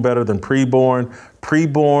the womb better than preborn.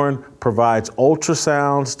 Preborn provides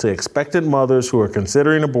ultrasounds to expectant mothers who are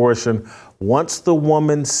considering abortion. Once the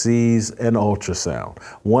woman sees an ultrasound,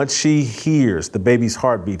 once she hears the baby's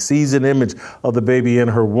heartbeat, sees an image of the baby in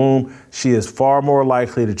her womb, she is far more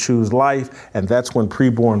likely to choose life. And that's when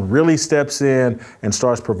preborn really steps in and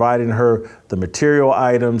starts providing her the material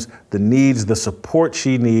items, the needs, the support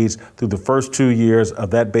she needs through the first 2 years of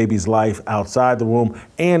that baby's life outside the womb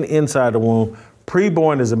and inside the womb.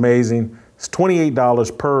 Preborn is amazing. It's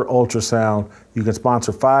 $28 per ultrasound. You can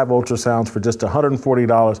sponsor 5 ultrasounds for just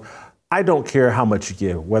 $140. I don't care how much you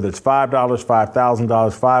give, whether it's $5, $5,000,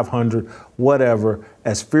 $500, whatever.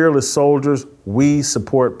 As fearless soldiers, we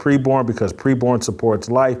support preborn because preborn supports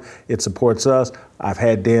life. It supports us. I've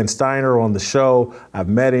had Dan Steiner on the show. I've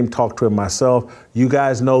met him, talked to him myself. You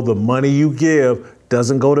guys know the money you give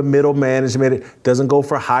doesn't go to middle management. It doesn't go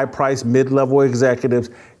for high-priced mid-level executives.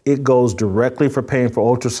 It goes directly for paying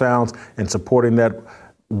for ultrasounds and supporting that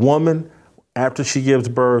woman after she gives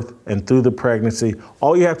birth and through the pregnancy.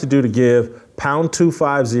 All you have to do to give,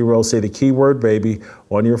 #250, say the keyword baby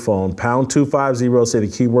on your phone, #250, say the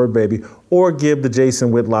keyword baby, or give the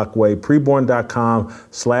Jason Whitlock way,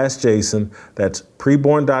 preborn.com/Jason. That's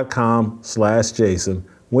preborn.com/Jason.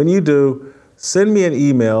 When you do, send me an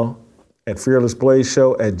email at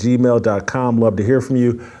fearlessblazeshow@gmail.com. Love to hear from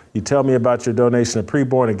you. You tell me about your donation to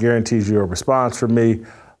preborn. It guarantees you a response from me.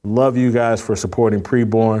 Love you guys for supporting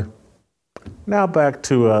preborn. Now back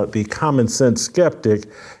to the common sense skeptic,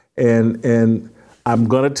 and I'm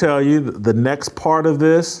going to tell you the next part of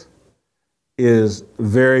this is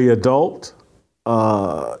very adult,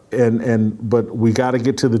 but we got to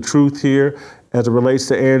get to the truth here as it relates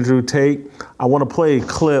to Andrew Tate. I want to play a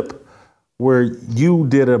clip where you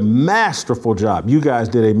did a masterful job. You guys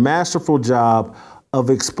did a masterful job of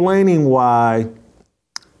explaining why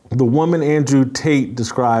the woman Andrew Tate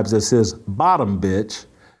describes as his bottom bitch,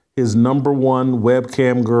 his number one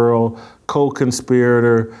webcam girl,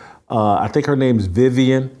 co-conspirator, I think her name's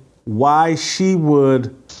Vivian, why she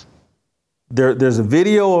would, there's a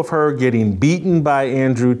video of her getting beaten by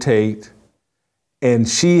Andrew Tate, and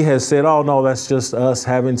she has said, oh no, that's just us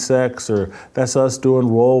having sex, or that's us doing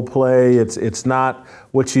role play, it's not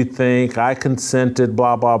what you think, I consented,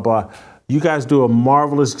 blah, blah, blah. You guys do a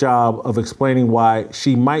marvelous job of explaining why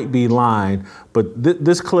she might be lying, but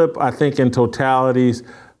this clip, I think in totalities,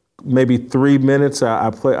 maybe 3 minutes,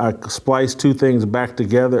 I spliced two things back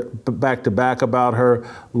to back about her.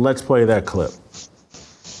 Let's play that clip.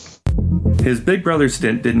 His Big Brother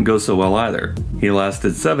stint didn't go so well either. He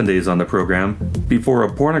lasted 7 days on the program before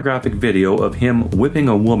a pornographic video of him whipping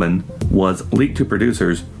a woman was leaked to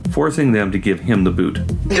producers, forcing them to give him the boot.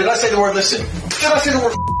 Did I say the word listen? Did I say the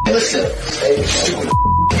word listen? Hey, stupid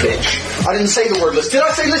bitch. I didn't say the word listen. Did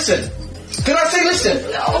I say listen? Did I say listen?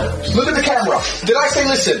 No. Look at the camera. Did I say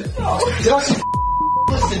listen? No. Did I say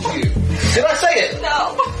listen to you? Did I say it?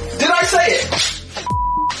 No. Did I say it?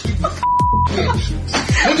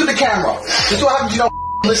 Look at the camera. This is what happens, you don't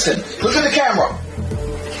listen. Look at the camera.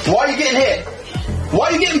 Why are you getting hit? Why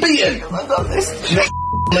are you getting beaten? You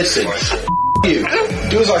don't listen. You.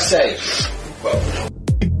 Do as I say.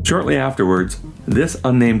 Shortly afterwards, this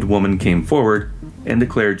unnamed woman came forward and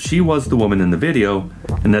declared she was the woman in the video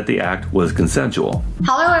and that the act was consensual.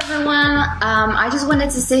 Hello everyone, I just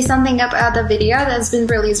wanted to say something about the video that's been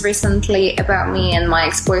released recently about me and my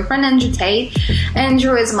ex-boyfriend Andrew Tate.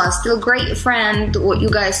 Andrew is my still great friend. What you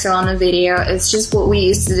guys saw on the video, it's just what we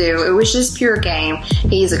used to do. It was just pure game.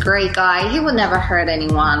 He's a great guy, he would never hurt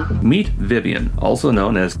anyone. Meet Vivian, also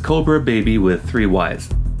known as Cobra Baby with 3 Ys.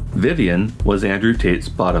 Vivian was Andrew Tate's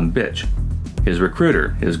bottom bitch, his recruiter,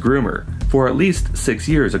 his groomer, for at least 6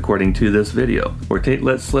 years according to this video, where Tate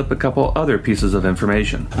let slip a couple other pieces of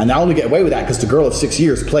information. And I only get away with that because the girl of 6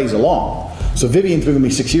 years plays along. So Vivian's been with me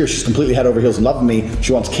 6 years, she's completely head over heels in love with me,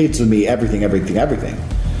 she wants kids with me, everything.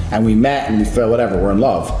 And we met and we felt whatever, we're in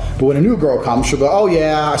love. But when a new girl comes, she'll go, oh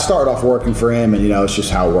yeah, I started off working for him and it's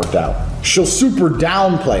just how it worked out. She'll super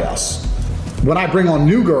downplay us. When I bring on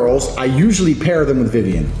new girls, I usually pair them with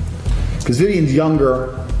Vivian. Because Vivian's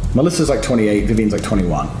younger, Melissa's like 28, Vivian's like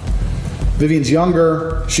 21. Vivian's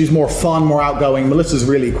younger, she's more fun, more outgoing. Melissa's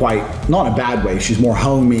really quite, not in a bad way, she's more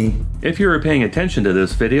homey. If you were paying attention to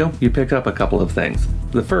this video, you picked up a couple of things.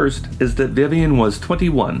 The first is that Vivian was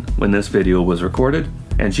 21 when this video was recorded,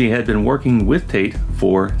 and she had been working with Tate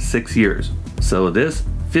for 6 years. So this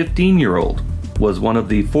 15-year-old was one of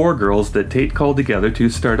the 4 girls that Tate called together to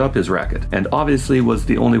start up his racket, and obviously was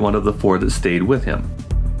the only one of the 4 that stayed with him.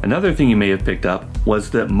 Another thing you may have picked up was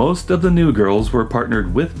that most of the new girls were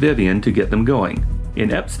partnered with Vivian to get them going.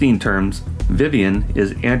 In Epstein terms, Vivian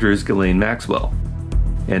is Andrew's Ghislaine Maxwell.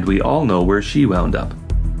 And we all know where she wound up.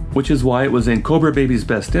 Which is why it was in Cobra Baby's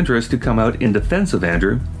best interest to come out in defense of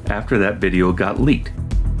Andrew after that video got leaked.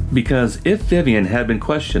 Because if Vivian had been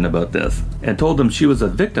questioned about this and told them she was a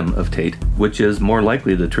victim of Tate, which is more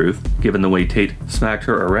likely the truth given the way Tate smacked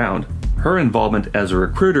her around, her involvement as a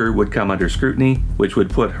recruiter would come under scrutiny, which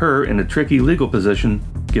would put her in a tricky legal position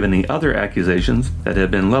given the other accusations that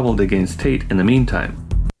have been leveled against Tate in the meantime.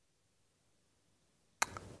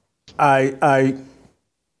 It's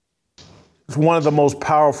one of the most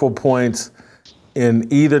powerful points in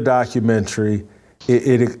either documentary.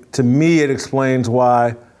 To me, it explains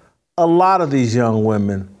why a lot of these young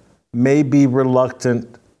women may be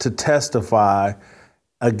reluctant to testify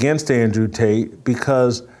against Andrew Tate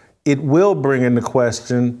because it will bring into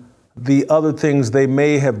question the other things they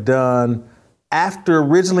may have done after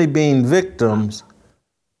originally being victims.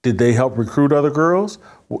 Did they help recruit other girls?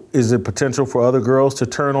 Is there potential for other girls to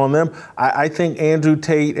turn on them? I think Andrew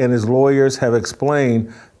Tate and his lawyers have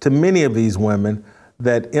explained to many of these women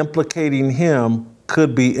that implicating him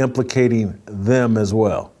could be implicating them as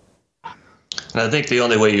well. And I think the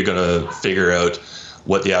only way you're going to figure out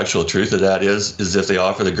what the actual truth of that is if they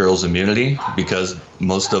offer the girls immunity, because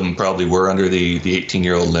most of them probably were under the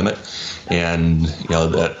 18-year-old limit. And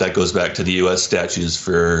that goes back to the U.S. statutes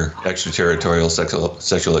for extraterritorial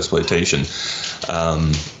sexual exploitation.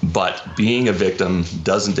 But being a victim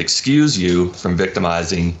doesn't excuse you from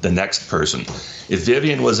victimizing the next person. If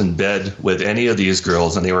Vivian was in bed with any of these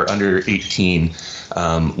girls and they were under 18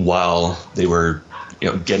 while they were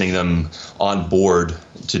getting them on board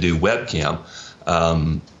to do webcam,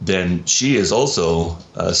 then she is also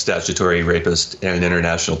a statutory rapist and an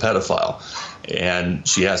international pedophile. And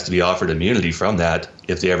she has to be offered immunity from that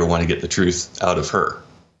if they ever want to get the truth out of her.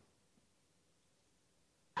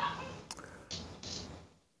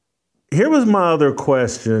 Here was my other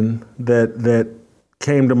question that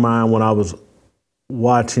came to mind when I was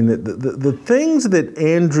watching it. The things that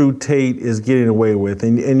Andrew Tate is getting away with,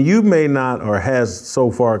 and you may not or has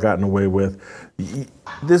so far gotten away with,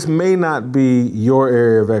 this may not be your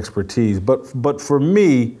area of expertise, but for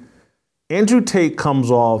me, Andrew Tate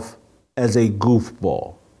comes off as a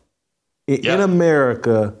goofball. In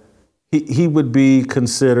America, he would be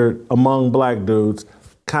considered, among black dudes,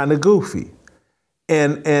 kind of goofy.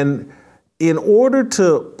 And in order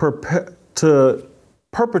to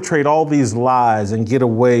perpetrate all these lies and get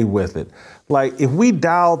away with it, like if we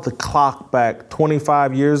dialed the clock back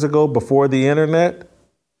 25 years ago before the internet,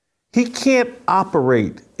 he can't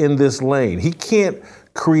operate in this lane. He can't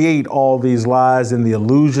create all these lies and the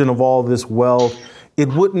illusion of all this wealth. It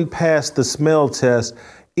wouldn't pass the smell test.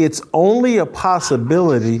 It's only a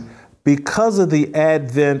possibility because of the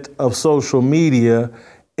advent of social media.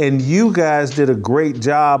 And you guys did a great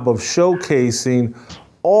job of showcasing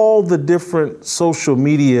all the different social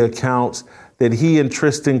media accounts that he and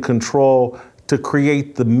Tristan control to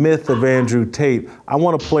create the myth of Andrew Tate. I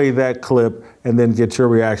want to play that clip and then get your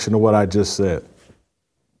reaction to what I just said.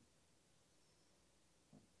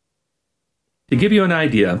 To give you an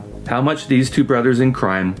idea how much these two brothers in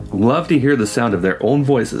crime love to hear the sound of their own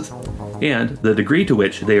voices, and the degree to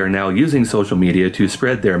which they are now using social media to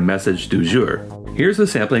spread their message du jour, here's a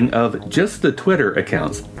sampling of just the Twitter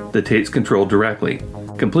accounts the Tates control directly,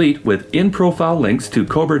 complete with in-profile links to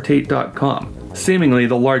CobraTate.com, seemingly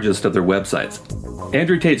the largest of their websites.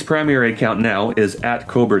 Andrew Tate's primary account now is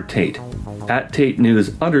 @CobraTate.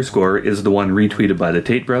 @TateNews_ is the one retweeted by the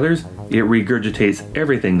Tate brothers. It regurgitates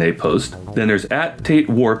everything they post. Then there's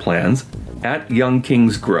 @TateWarPlans,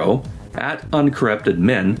 @YoungKingsGrow,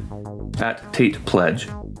 @UncorruptedMen, @TatePledge,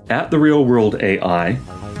 @TheRealWorldAI,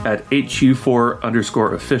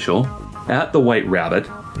 @HU4_official, @TheWhiteRabbit,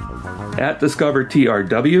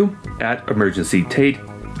 @DiscoverTRW, @EmergencyTate,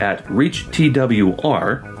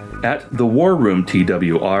 @ReachTWR,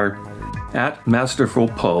 @TheWarRoomTWR,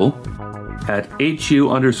 @MasterfulPoe,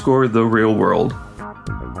 @HU_TheRealWorld,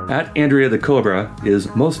 @Andrea the Cobra is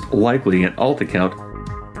most likely an alt account,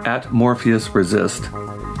 @MorpheusResist,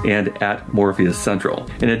 and @MorpheusCentral.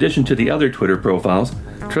 In addition to the other Twitter profiles,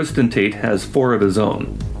 Tristan Tate has 4 of his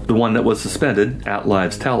own. The one that was suspended,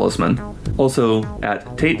 @LivesTalisman, also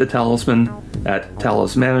 @Tate the Talisman,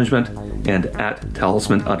 @TalisManagement, and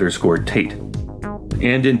 @Talisman_Tate.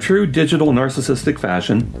 And in true digital narcissistic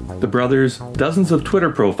fashion, the brothers' dozens of Twitter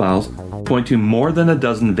profiles point to more than a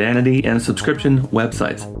dozen vanity and subscription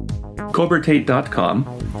websites. CobraTate.com,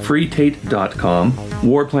 FreeTate.com,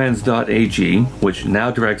 WarPlans.ag, which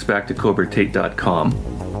now directs back to CobraTate.com,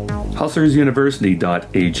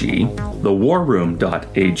 HustlersUniversity.ag,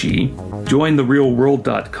 TheWarRoom.ag,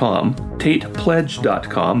 JoinTheRealWorld.com,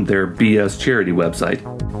 TatePledge.com, their BS charity website,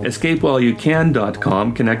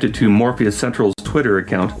 EscapeWhileYouCan.com, connected to Morpheus Central's Twitter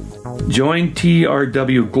account,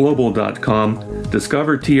 JoinTRWGlobal.com,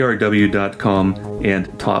 DiscoverTRW.com, and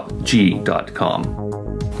TopG.com.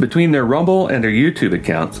 Between their Rumble and their YouTube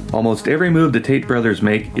accounts, almost every move the Tate brothers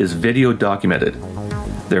make is video documented.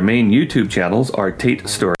 Their main YouTube channels are Tate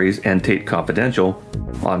Stories and Tate Confidential.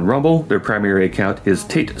 On Rumble, their primary account is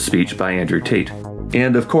Tate Speech by Andrew Tate.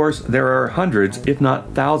 And of course, there are hundreds, if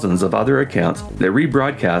not thousands, of other accounts that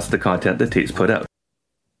rebroadcast the content that Tate's put out.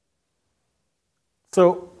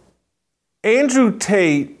 So, Andrew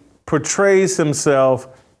Tate portrays himself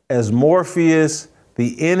as Morpheus,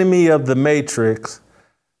 the enemy of the Matrix.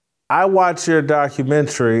 I watch your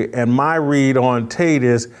documentary, and my read on Tate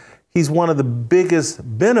is he's one of the biggest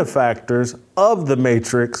benefactors of the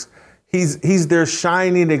Matrix. He's their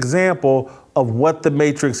shining example of what the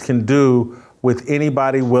Matrix can do with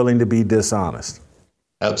anybody willing to be dishonest.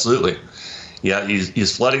 Absolutely. Yeah,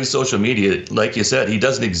 he's flooding social media. Like you said, he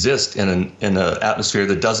doesn't exist in an atmosphere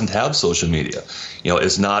that doesn't have social media.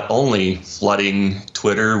 It's not only flooding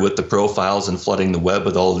Twitter with the profiles and flooding the web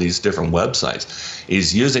with all of these different websites.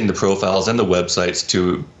 He's using the profiles and the websites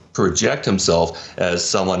to project himself as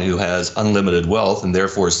someone who has unlimited wealth and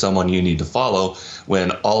therefore someone you need to follow,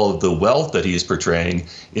 when all of the wealth that he's portraying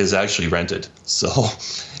is actually rented. So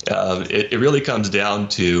it really comes down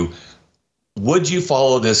to, would you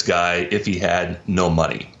follow this guy if he had no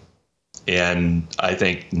money? And I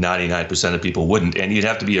think 99% of people wouldn't. And you'd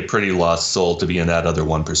have to be a pretty lost soul to be in that other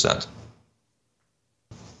 1%.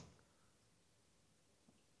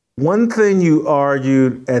 one thing you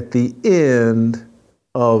argued at the end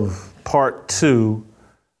of part 2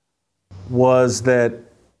 was that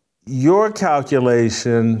your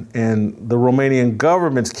calculation and the Romanian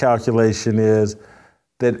government's calculation is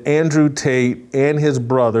that Andrew Tate and his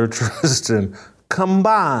brother Tristan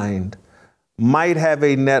combined might have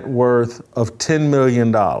a net worth of $10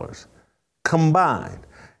 million combined.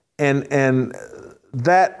 And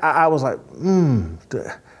that, I was like,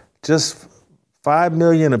 just $5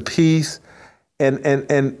 million apiece.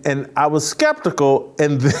 And I was skeptical.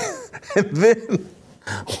 And then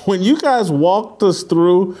when you guys walked us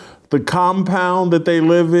through the compound that they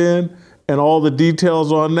live in and all the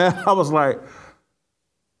details on that, I was like,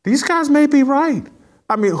 these guys may be right.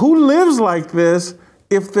 I mean, who lives like this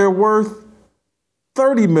if they're worth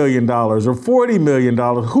 $30 million or $40 million?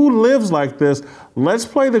 Who lives like this? Let's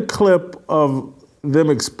play the clip of them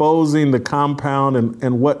exposing the compound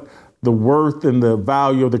and what the worth and the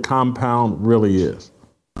value of the compound really is.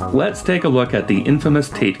 Let's take a look at the infamous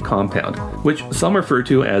Tate compound, which some refer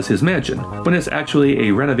to as his mansion, when it's actually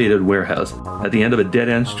a renovated warehouse at the end of a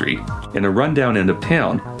dead-end street in a rundown end of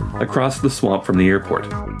town across the swamp from the airport.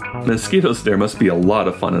 Mosquitoes there must be a lot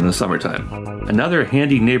of fun in the summertime. Another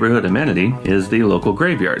handy neighborhood amenity is the local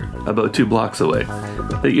graveyard, about 2 blocks away,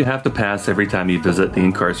 that you have to pass every time you visit the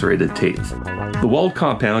incarcerated Tates. The walled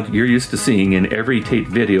compound you're used to seeing in every Tate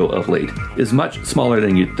video of late is much smaller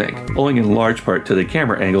than you'd think, owing in large part to the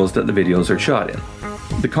camera angles that the videos are shot in.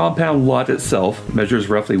 The compound lot itself measures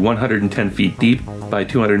roughly 110 feet deep by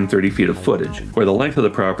 230 feet of footage, where the length of the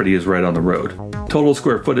property is right on the road. Total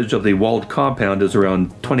square footage of the walled compound is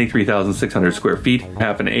around 23,600 square feet,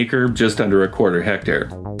 half an acre, just under a quarter hectare.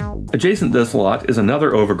 Adjacent to this lot is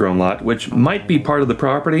another overgrown lot which might be part of the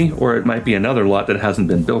property, or it might be another lot that hasn't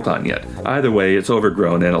been built on yet. Either way, it's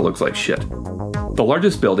overgrown and it looks like shit. The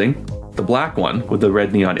largest building, the black one with the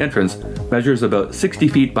red neon entrance, measures about 60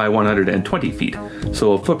 feet by 120 feet,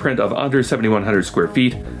 so a footprint of under 7,100 square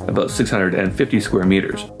feet, about 650 square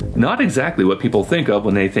meters. Not exactly what people think of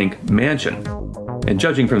when they think mansion. And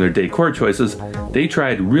judging from their decor choices, they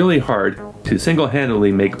tried really hard to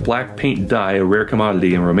single-handedly make black paint dye a rare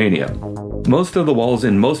commodity in Romania. Most of the walls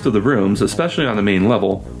in most of the rooms, especially on the main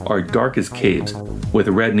level, are dark as caves, with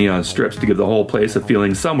red neon strips to give the whole place a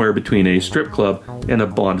feeling somewhere between a strip club and a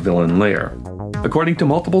Bond villain lair. According to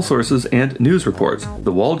multiple sources and news reports,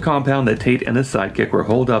 the walled compound that Tate and his sidekick were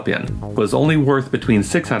holed up in was only worth between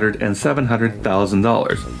 $600,000 and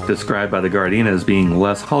 $700,000, described by The Guardian as being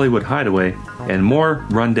less Hollywood hideaway and more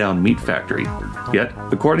rundown meat factory. Yet,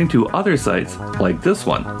 according to other sites, like this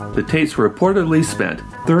one, the Tates reportedly spent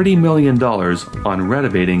 $30 million on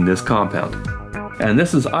renovating this compound. And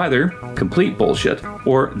this is either complete bullshit,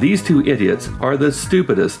 or these two idiots are the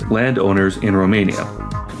stupidest landowners in Romania.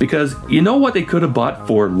 Because you know what they could have bought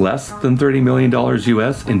for less than $30 million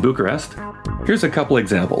US in Bucharest? Here's a couple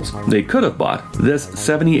examples. They could have bought this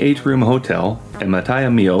 78-room hotel in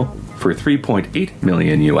Mataia Mio for $3.8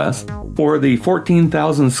 million US, or the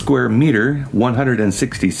 14,000 square meter,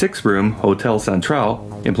 166-room Hotel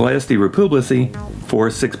Central in Ploiești Republici for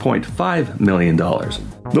 $6.5 million.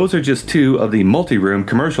 Those are just two of the multi-room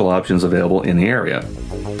commercial options available in the area.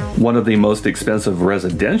 One of the most expensive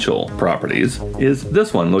residential properties is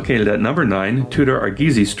this one, located at number 9 Tudor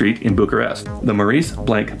Arghizi Street in Bucharest, the Maurice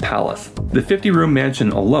Blanc Palace. The 50-room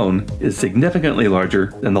mansion alone is significantly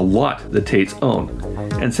larger than the lot the Tates own.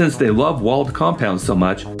 And since they love walled compounds so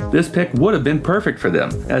much, this pick would have been perfect for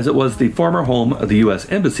them, as it was the former home of the U.S.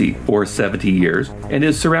 Embassy for 70 years and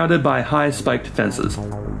is surrounded by high spiked fences.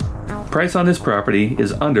 Price on this property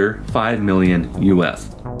is under $5 million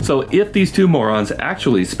US. So if these two morons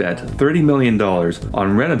actually spent $30 million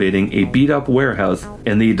on renovating a beat-up warehouse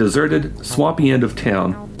in the deserted, swampy end of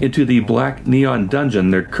town into the black neon dungeon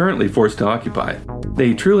they're currently forced to occupy,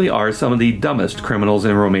 they truly are some of the dumbest criminals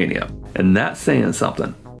in Romania. And that's saying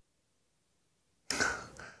something.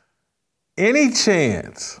 Any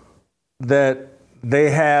chance that they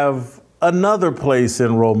have another place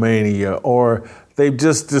in Romania, or they've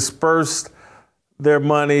just dispersed their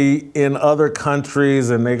money in other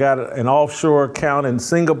countries and they got an offshore account in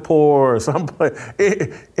Singapore or someplace,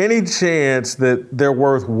 any chance that they're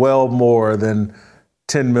worth well more than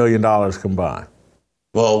 $10 million combined?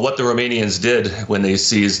 Well, what the Romanians did when they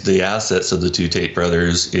seized the assets of the two Tate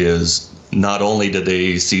brothers is not only did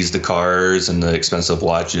they seize the cars and the expensive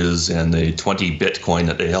watches and the 20 Bitcoin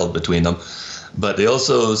that they held between them, but they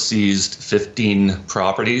also seized 15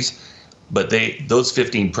 properties. But those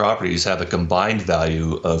 15 properties have a combined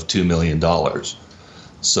value of $2 million.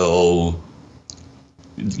 So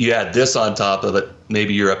you add this on top of it,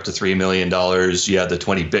 maybe you're up to $3 million. You add the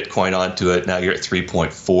 20 Bitcoin onto it. Now you're at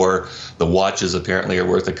 3.4. The watches apparently are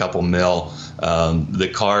worth a couple mil. The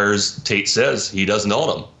cars, Tate says he doesn't own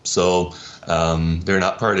them. So they're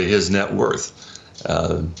not part of his net worth.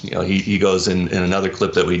 He goes in another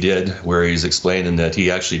clip that we did where he's explaining that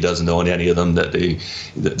he actually doesn't own any of them, that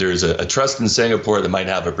there's a trust in Singapore that might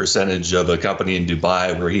have a percentage of a company in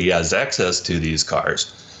Dubai where he has access to these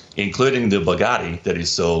cars, including the Bugatti that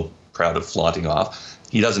he's so proud of flaunting off.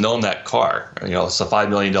 He doesn't own that car. It's a $5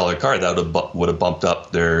 million car that would have bumped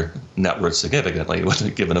up their net worth significantly, would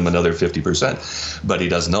have given him another 50%, but he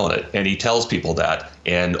doesn't own it. And he tells people that.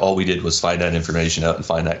 And all we did was find that information out and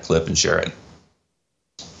find that clip and share it.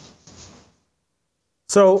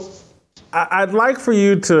 So I'd like for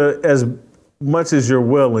you to, as much as you're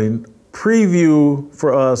willing, preview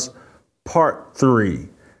for us part 3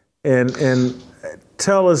 and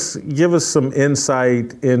give us some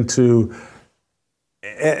insight into.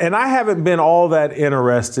 And I haven't been all that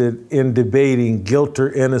interested in debating guilt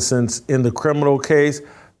or innocence in the criminal case.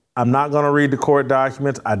 I'm not going to read the court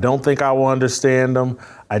documents. I don't think I will understand them.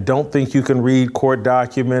 I don't think you can read court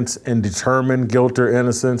documents and determine guilt or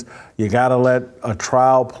innocence. You got to let a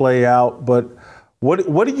trial play out. But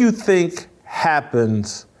what do you think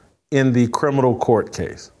happens in the criminal court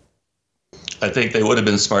case? I think they would have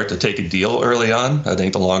been smart to take a deal early on. I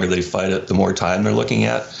think the longer they fight it, the more time they're looking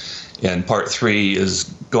at. And part 3 is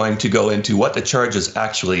going to go into what the charges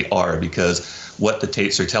actually are, because what the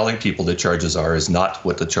Tates are telling people the charges are is not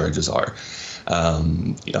what the charges are.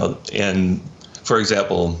 And for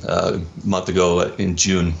example, a month ago in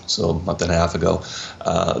June, so a month and a half ago,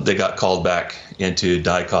 they got called back into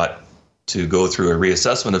DICOT to go through a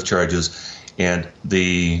reassessment of charges, and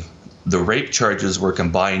the rape charges were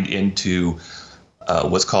combined into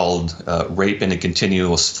what's called rape in a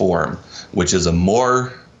continuous form, which is a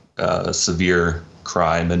more severe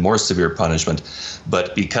crime and more severe punishment.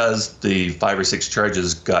 But because the 5 or 6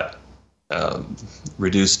 charges got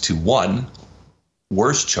reduced to one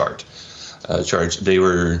worse charge, they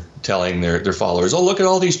were telling their followers, "Oh, look at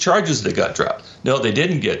all these charges that got dropped." No, they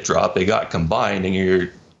didn't get dropped. They got combined, and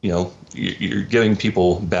you're giving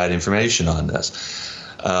people bad information on this.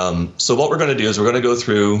 So what we're going to do is we're going to go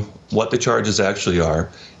through what the charges actually are.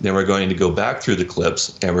 Then we're going to go back through the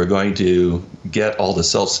clips, and we're going to get all the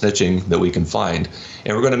self-snitching that we can find.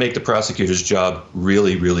 And we're going to make the prosecutor's job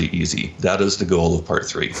really, really easy. That is the goal of part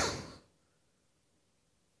 3.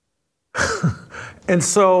 And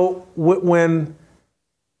so when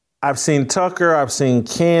I've seen Tucker, I've seen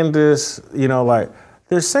Candace,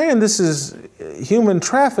 they're saying this is human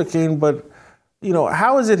trafficking, but,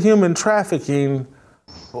 how is it human trafficking?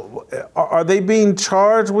 Are they being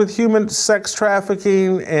charged with human sex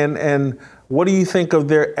trafficking? And what do you think of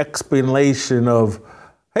their explanation of,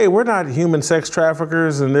 hey, we're not human sex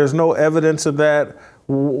traffickers and there's no evidence of that?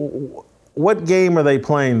 What game are they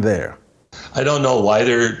playing there? I don't know why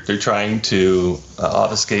they're trying to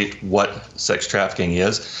obfuscate what sex trafficking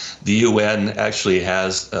is. The UN actually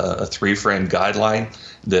has a 3-frame guideline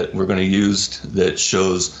that we're going to use that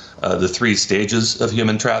shows the 3 stages of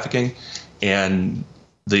human trafficking. And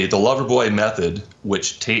the Loverboy method,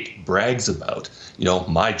 which Tate brags about,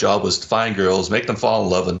 my job was to find girls, make them fall in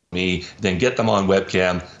love with me, then get them on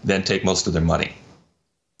webcam, then take most of their money.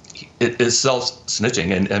 It is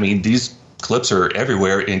self-snitching. And I mean, these clips are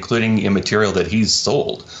everywhere, including in material that he's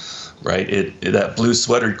sold, right? That blue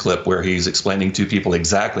sweater clip where he's explaining to people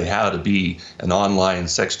exactly how to be an online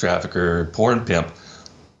sex trafficker, porn pimp,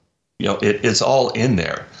 it's all in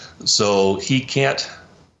there. So he can't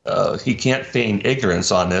feign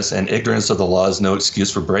ignorance on this, and ignorance of the law is no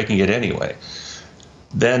excuse for breaking it anyway.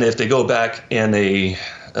 Then if they go back and they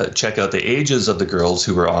check out the ages of the girls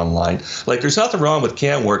who were online, there's nothing wrong with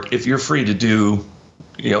cam work if you're free to do,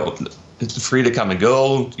 it's free to come and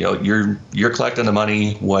go, you're collecting the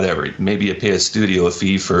money, whatever. Maybe you pay a studio a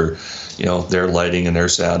fee for, their lighting and their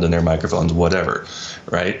sound and their microphones, whatever,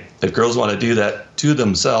 right? If girls want to do that to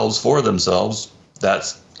themselves, for themselves,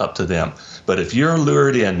 that's up to them. But if you're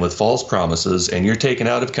lured in with false promises and you're taken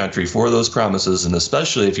out of country for those promises, and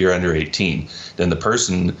especially if you're under 18, then the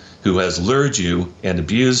person who has lured you and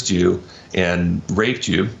abused you and raped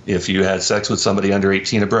you, if you had sex with somebody under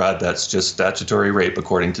 18 abroad, that's just statutory rape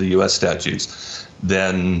according to the U.S. statutes,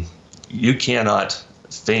 then you cannot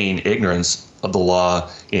feign ignorance of the law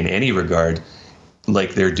in any regard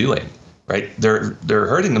like they're doing, right? They're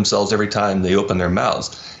hurting themselves every time they open their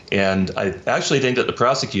mouths. And I actually think that the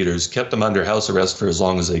prosecutors kept them under house arrest for as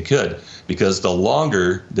long as they could, because the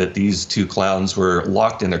longer that these 2 clowns were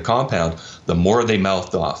locked in their compound, the more they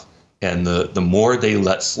mouthed off. And the more they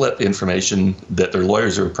let slip information that their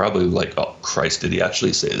lawyers are probably like, oh, Christ, did he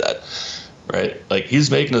actually say that? Right? Like, he's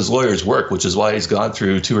making his lawyers work, which is why he's gone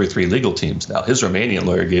through 2 or 3 legal teams now. His Romanian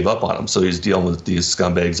lawyer gave up on him, so he's dealing with these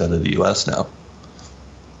scumbags out of the U.S. now.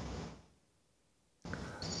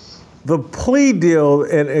 The plea deal,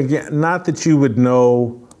 and again, not that you would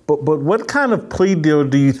know, but what kind of plea deal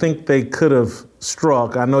do you think they could have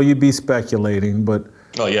struck? I know you'd be speculating, but...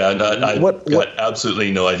 Oh, yeah, I got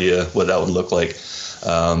absolutely no idea what that would look like.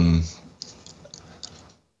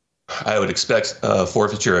 I would expect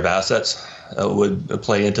forfeiture of assets would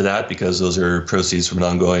play into that, because those are proceeds from an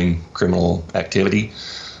ongoing criminal activity,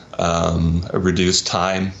 a reduced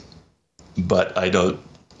time. But I don't,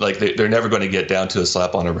 like, they're never going to get down to a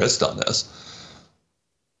slap on a wrist on this.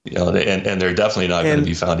 You know, and they're definitely not going to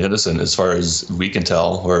be found innocent, as far as we can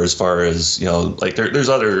tell, or as far as, you know, like, there's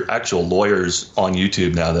other actual lawyers on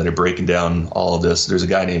YouTube now that are breaking down all of this. There's a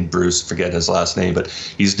guy named Bruce, forget his last name, but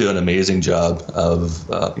he's doing an amazing job of,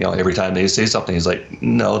 you know, every time they say something, he's like,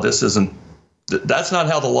 no, this isn't, that's not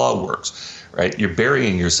how the law works, right? You're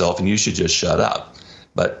burying yourself and you should just shut up.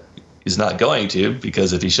 But he's not going to,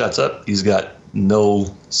 because if he shuts up, he's got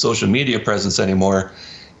no social media presence anymore.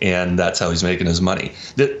 And that's how he's making his money.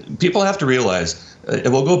 That people have to realize,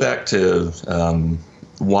 and we'll go back to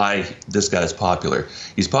why this guy's popular.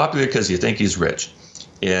 He's popular because you think he's rich.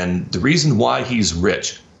 And the reason why he's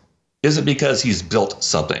rich isn't because he's built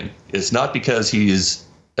something. It's not because he's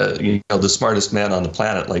you know, the smartest man on the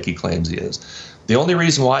planet like he claims he is. The only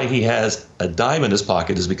reason why he has a dime in his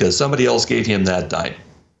pocket is because somebody else gave him that dime.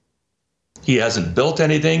 He hasn't built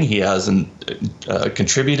anything. He hasn't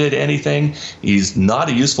contributed anything. He's not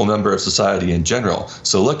a useful member of society in general.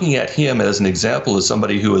 So looking at him as an example of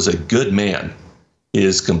somebody who is a good man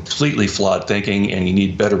is completely flawed thinking, and you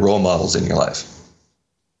need better role models in your life.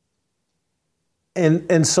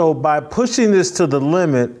 And so by pushing this to the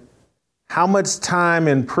limit, how much time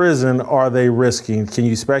in prison are they risking? Can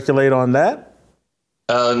you speculate on that?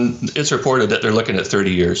 It's reported that they're looking at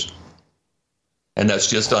 30 years. And that's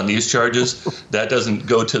just on these charges. That doesn't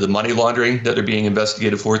go to the money laundering that they're being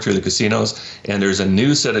investigated for through the casinos. And there's a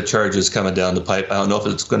new set of charges coming down the pipe. I don't know if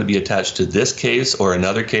it's going to be attached to this case or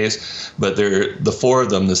another case, but the 4 of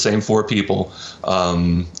them, the same 4 people,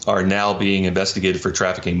 are now being investigated for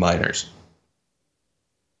trafficking minors.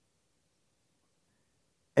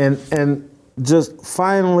 And just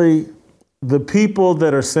finally, the people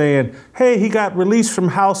that are saying, hey, he got released from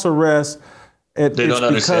house arrest, they don't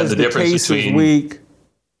understand the difference between weak.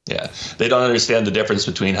 Yeah, they don't understand the difference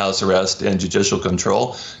between house arrest and judicial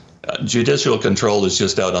control. Judicial control is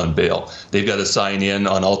just out on bail. They've got to sign in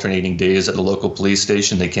on alternating days at the local police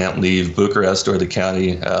station. They can't leave Bucharest or the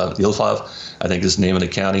county, Ilfov, I think is the name of the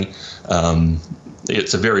county.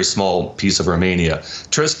 It's a very small piece of Romania.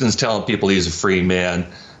 Tristan's telling people he's a free man.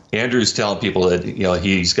 Andrew's telling people that, you know,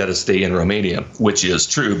 he's got to stay in Romania, which is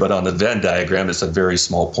true, but on the Venn diagram, it's a very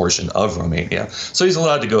small portion of Romania. So he's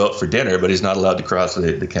allowed to go out for dinner, but he's not allowed to cross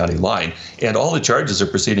the county line. And all the charges are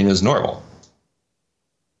proceeding as normal.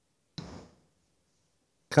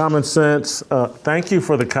 Common sense. Thank you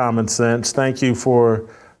for the common sense. Thank you for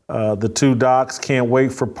the 2 docs. Can't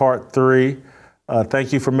wait for part 3.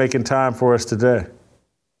 Thank you for making time for us today.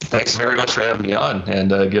 Thanks very much for having me on and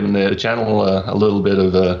giving the channel a little bit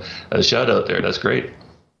of a shout out there. That's great.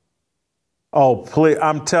 Oh, please,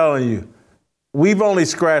 I'm telling you, we've only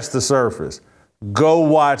scratched the surface. Go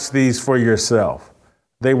watch these for yourself.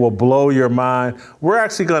 They will blow your mind. We're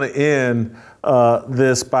actually going to end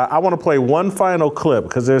this by, I want to play one final clip,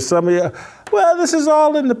 because there's some of you, well, this is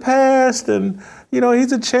all in the past, and, you know,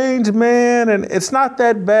 he's a changed man, and it's not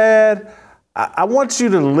that bad. I want you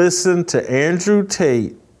to listen to Andrew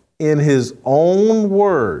Tate in his own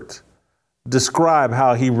words, describe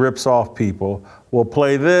how he rips off people. We'll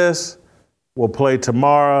play this, we'll play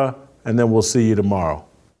tomorrow, and then we'll see you tomorrow.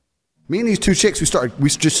 Me and these 2 chicks, we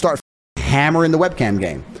just start hammering the webcam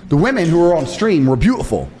game. The women who were on stream were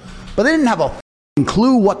beautiful, but they didn't have a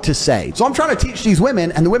clue what to say. So I'm trying to teach these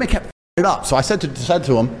women, and the women kept it up. So I said to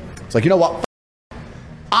them, it's like, you know what?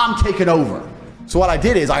 I'm taking over. So what I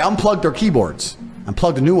did is I unplugged their keyboards and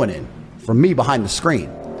plugged a new one in from me behind the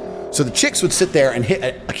screen. So the chicks would sit there and hit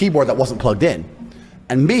a keyboard that wasn't plugged in.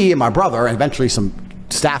 And me and my brother, and eventually some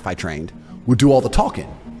staff I trained, would do all the talking.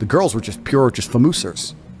 The girls were just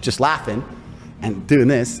famoosers, just laughing and doing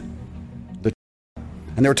this.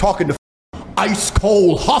 And they were talking to ice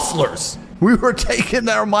cold hustlers. We were taking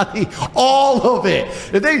their money, all of it.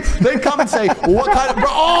 If they'd come and say, well, what kind of,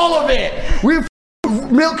 all of it. We were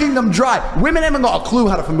milking them dry. Women haven't got a clue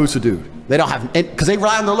how to famoose a dude. They don't have, because they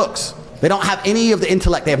rely on their looks. They don't have any of the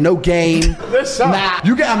intellect. They have no game. Nah.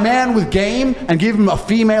 You get a man with game and give him a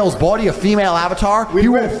female's body, a female avatar, he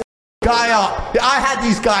will f*** guy up. I had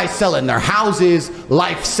these guys selling their houses,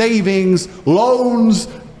 life savings, loans,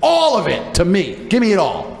 all of it to me. Give me it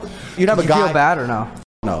all. You'd have a guy. Feel bad or no?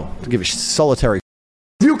 No. To give a solitary.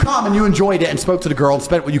 If you come and you enjoyed it and spoke to the girl and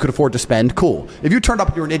spent what you could afford to spend, cool. If you turned up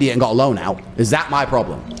and you're an idiot and got a loan out, is that my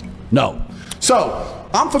problem? No. So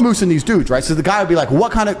I'm famoosing these dudes, right? So the guy would be like,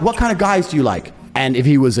 what kind of guys do you like? And if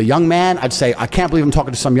he was a young man, I'd say, I can't believe I'm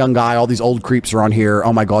talking to some young guy. All these old creeps are on here.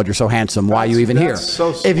 Oh my God, you're so handsome. Why are you even here?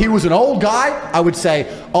 So if he was an old guy, I would say,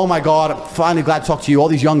 oh my God, I'm finally glad to talk to you. All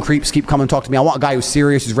these young creeps keep coming to talk to me. I want a guy who's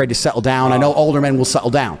serious, who's ready to settle down. I know older men will settle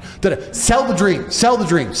down. Sell the dream, sell the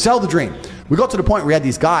dream, sell the dream. We got to the point where we had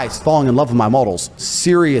these guys falling in love with my models,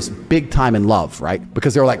 serious, big time in love, right?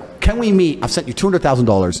 Because they were like, can we meet? I've sent you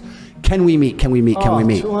 $200,000. Can we meet? Can we meet? Can we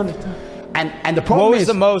meet? And the problem what was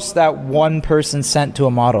the most that one person sent to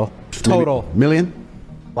a model? Total. Million?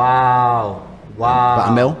 Wow. About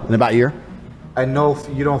a mil in about a year? I know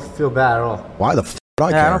you don't feel bad at all. Why the f*** do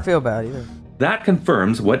I care? I don't feel bad either. That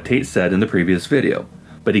confirms what Tate said in the previous video.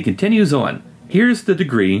 But he continues on. Here's the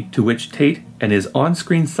degree to which Tate and his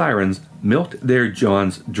on-screen sirens milked their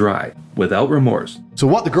Johns dry, without remorse. So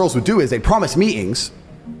what the girls would do is they'd promise meetings,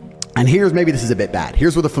 and maybe this is a bit bad.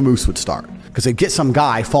 Here's where the famoose would start. Because they'd get some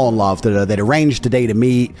guy, fall in love, they'd arrange today to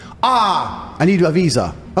meet. I need a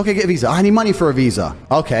visa. Okay, get a visa. I need money for a visa.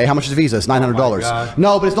 Okay, how much is a visa? It's $900.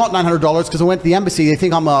 No, but it's not $900 because I went to the embassy. They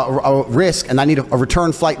think I'm a risk, and I need a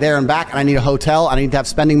return flight there and back, and I need a hotel, and I need to have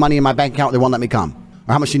spending money in my bank account. They won't let me come.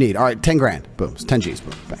 Or how much you need? All right, 10 grand. Boom, it's 10 G's.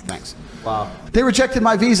 Boom, thanks. Wow. They rejected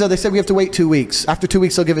my visa. They said we have to wait 2 weeks. After 2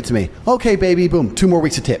 weeks, they'll give it to me. Okay, baby, boom. 2 more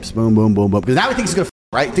weeks of tips. Boom, boom, boom, boom. Because now he thinks he's going to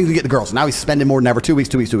right? He thinks he get the girls. Now he's spending more than ever. 2 weeks,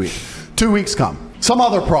 2 weeks, 2 weeks. 2 weeks come. Some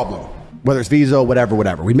other problem. Whether it's visa, whatever.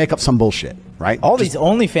 We make up some bullshit, right? All these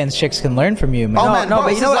OnlyFans chicks can learn from you, man. Oh, man, no,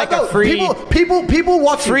 but you know, like a free people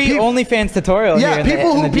watch free OnlyFans tutorial. Yeah, here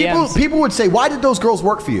people would say, why did those girls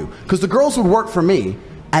work for you? Because the girls would work for me,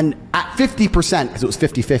 and at 50%, because it was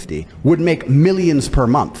 50-50, would make millions per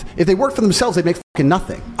month. If they worked for themselves, they'd make fucking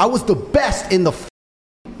nothing. I was the best in the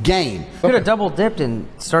game. You could have double dipped and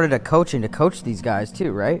started coaching to coach these guys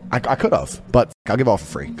too, right? I could have, but I'll give it all for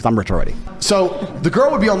free because I'm rich already. So the girl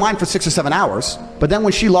would be online for 6 or 7 hours, but then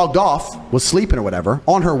when she logged off, was sleeping or whatever,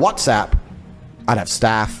 on her WhatsApp, I'd have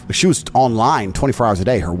staff. She was online 24 hours a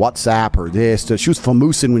day. Her WhatsApp, her this. She was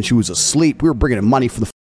famoosing when she was asleep. We were bringing in money from the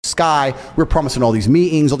sky. We were promising all these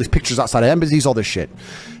meetings, all these pictures outside of embassies, all this shit.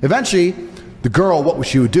 Eventually, the girl, what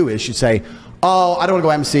she would do is she'd say, oh, I don't want to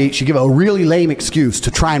go embassy. She'd give a really lame excuse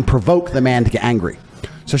to try and provoke the man to get angry.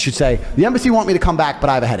 So she'd say, the embassy want me to come back, but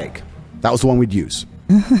I have a headache. That was the one we'd use.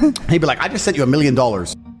 He'd be like, I just sent you $1 million.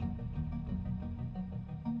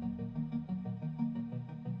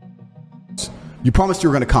 You promised you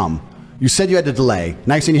were going to come. You said you had to delay.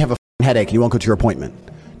 Now you're saying you have a headache and you won't go to your appointment.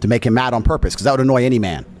 To make him mad on purpose, because that would annoy any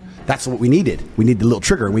man. That's what we needed. We needed a little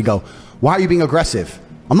trigger. And we go, why are you being aggressive?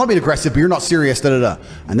 I'm not being aggressive, but you're not serious, da-da-da.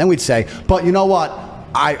 And then we'd say, but you know what?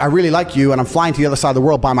 I really like you, and I'm flying to the other side of the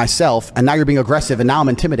world by myself, and now you're being aggressive, and now I'm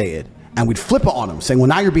intimidated. And we'd flip it on him, saying, well,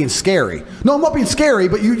 now you're being scary. No, I'm not being scary,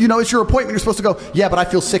 but you know, it's your appointment. You're supposed to go, yeah, but I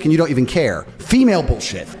feel sick, and you don't even care. Female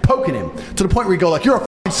bullshit. Poking him to the point where you go, like, you're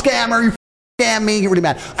a scammer, you scam me. Get really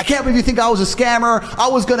mad. I can't believe you think I was a scammer. I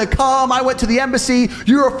was going to come. I went to the embassy.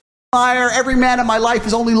 You're a liar. Every man in my life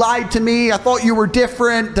has only lied to me. I thought you were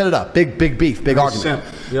different. Da-da-da. Big beef. Big argument.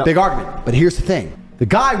 Yep. Big argument. But here's the thing. The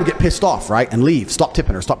guy would get pissed off, right? And leave. Stop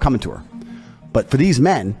tipping her. Stop coming to her. But for these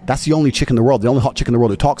men, that's the only chick in the world, the only hot chick in the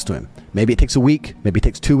world who talks to him. Maybe it takes a week. Maybe it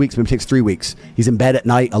takes 2 weeks. Maybe it takes 3 weeks. He's in bed at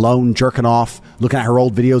night, alone, jerking off, looking at her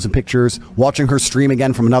old videos and pictures, watching her stream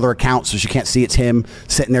again from another account so she can't see it's him,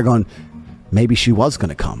 sitting there going, maybe she was going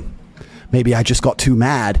to come. Maybe I just got too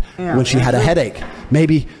mad when she had a headache.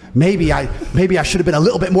 Maybe I should have been a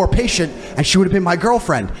little bit more patient and she would have been my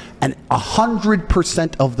girlfriend. And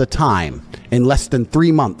 100% of the time, in less than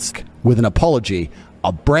 3 months, with an apology,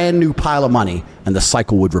 a brand new pile of money, and the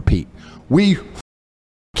cycle would repeat. We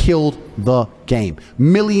killed the game.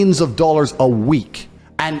 Millions of dollars a week.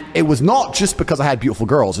 And it was not just because I had beautiful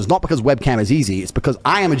girls. It's not because webcam is easy. It's because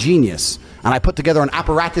I am a genius. And I put together an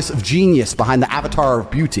apparatus of genius behind the avatar of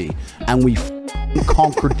beauty. And we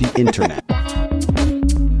conquered the internet.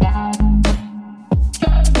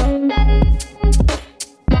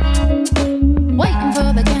 Waiting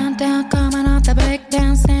for the countdown, coming off the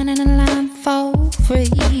breakdown, standing in line for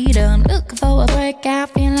freedom. Looking for a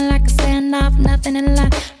breakout, feeling like a standoff, nothing in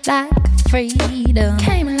life like freedom.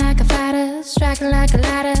 Came in like a fighter, striking like a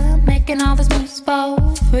ladder, making all these moves for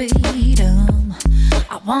freedom.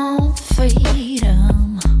 I want freedom.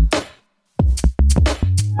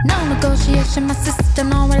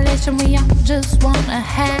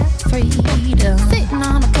 Sitting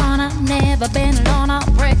on a corner, never been alone.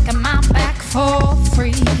 I'm breaking my back for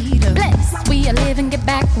freedom. Blessed, we are living, get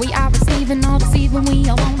back. We are receiving, all deceiving. We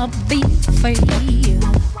all wanna be free.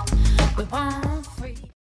 We want free.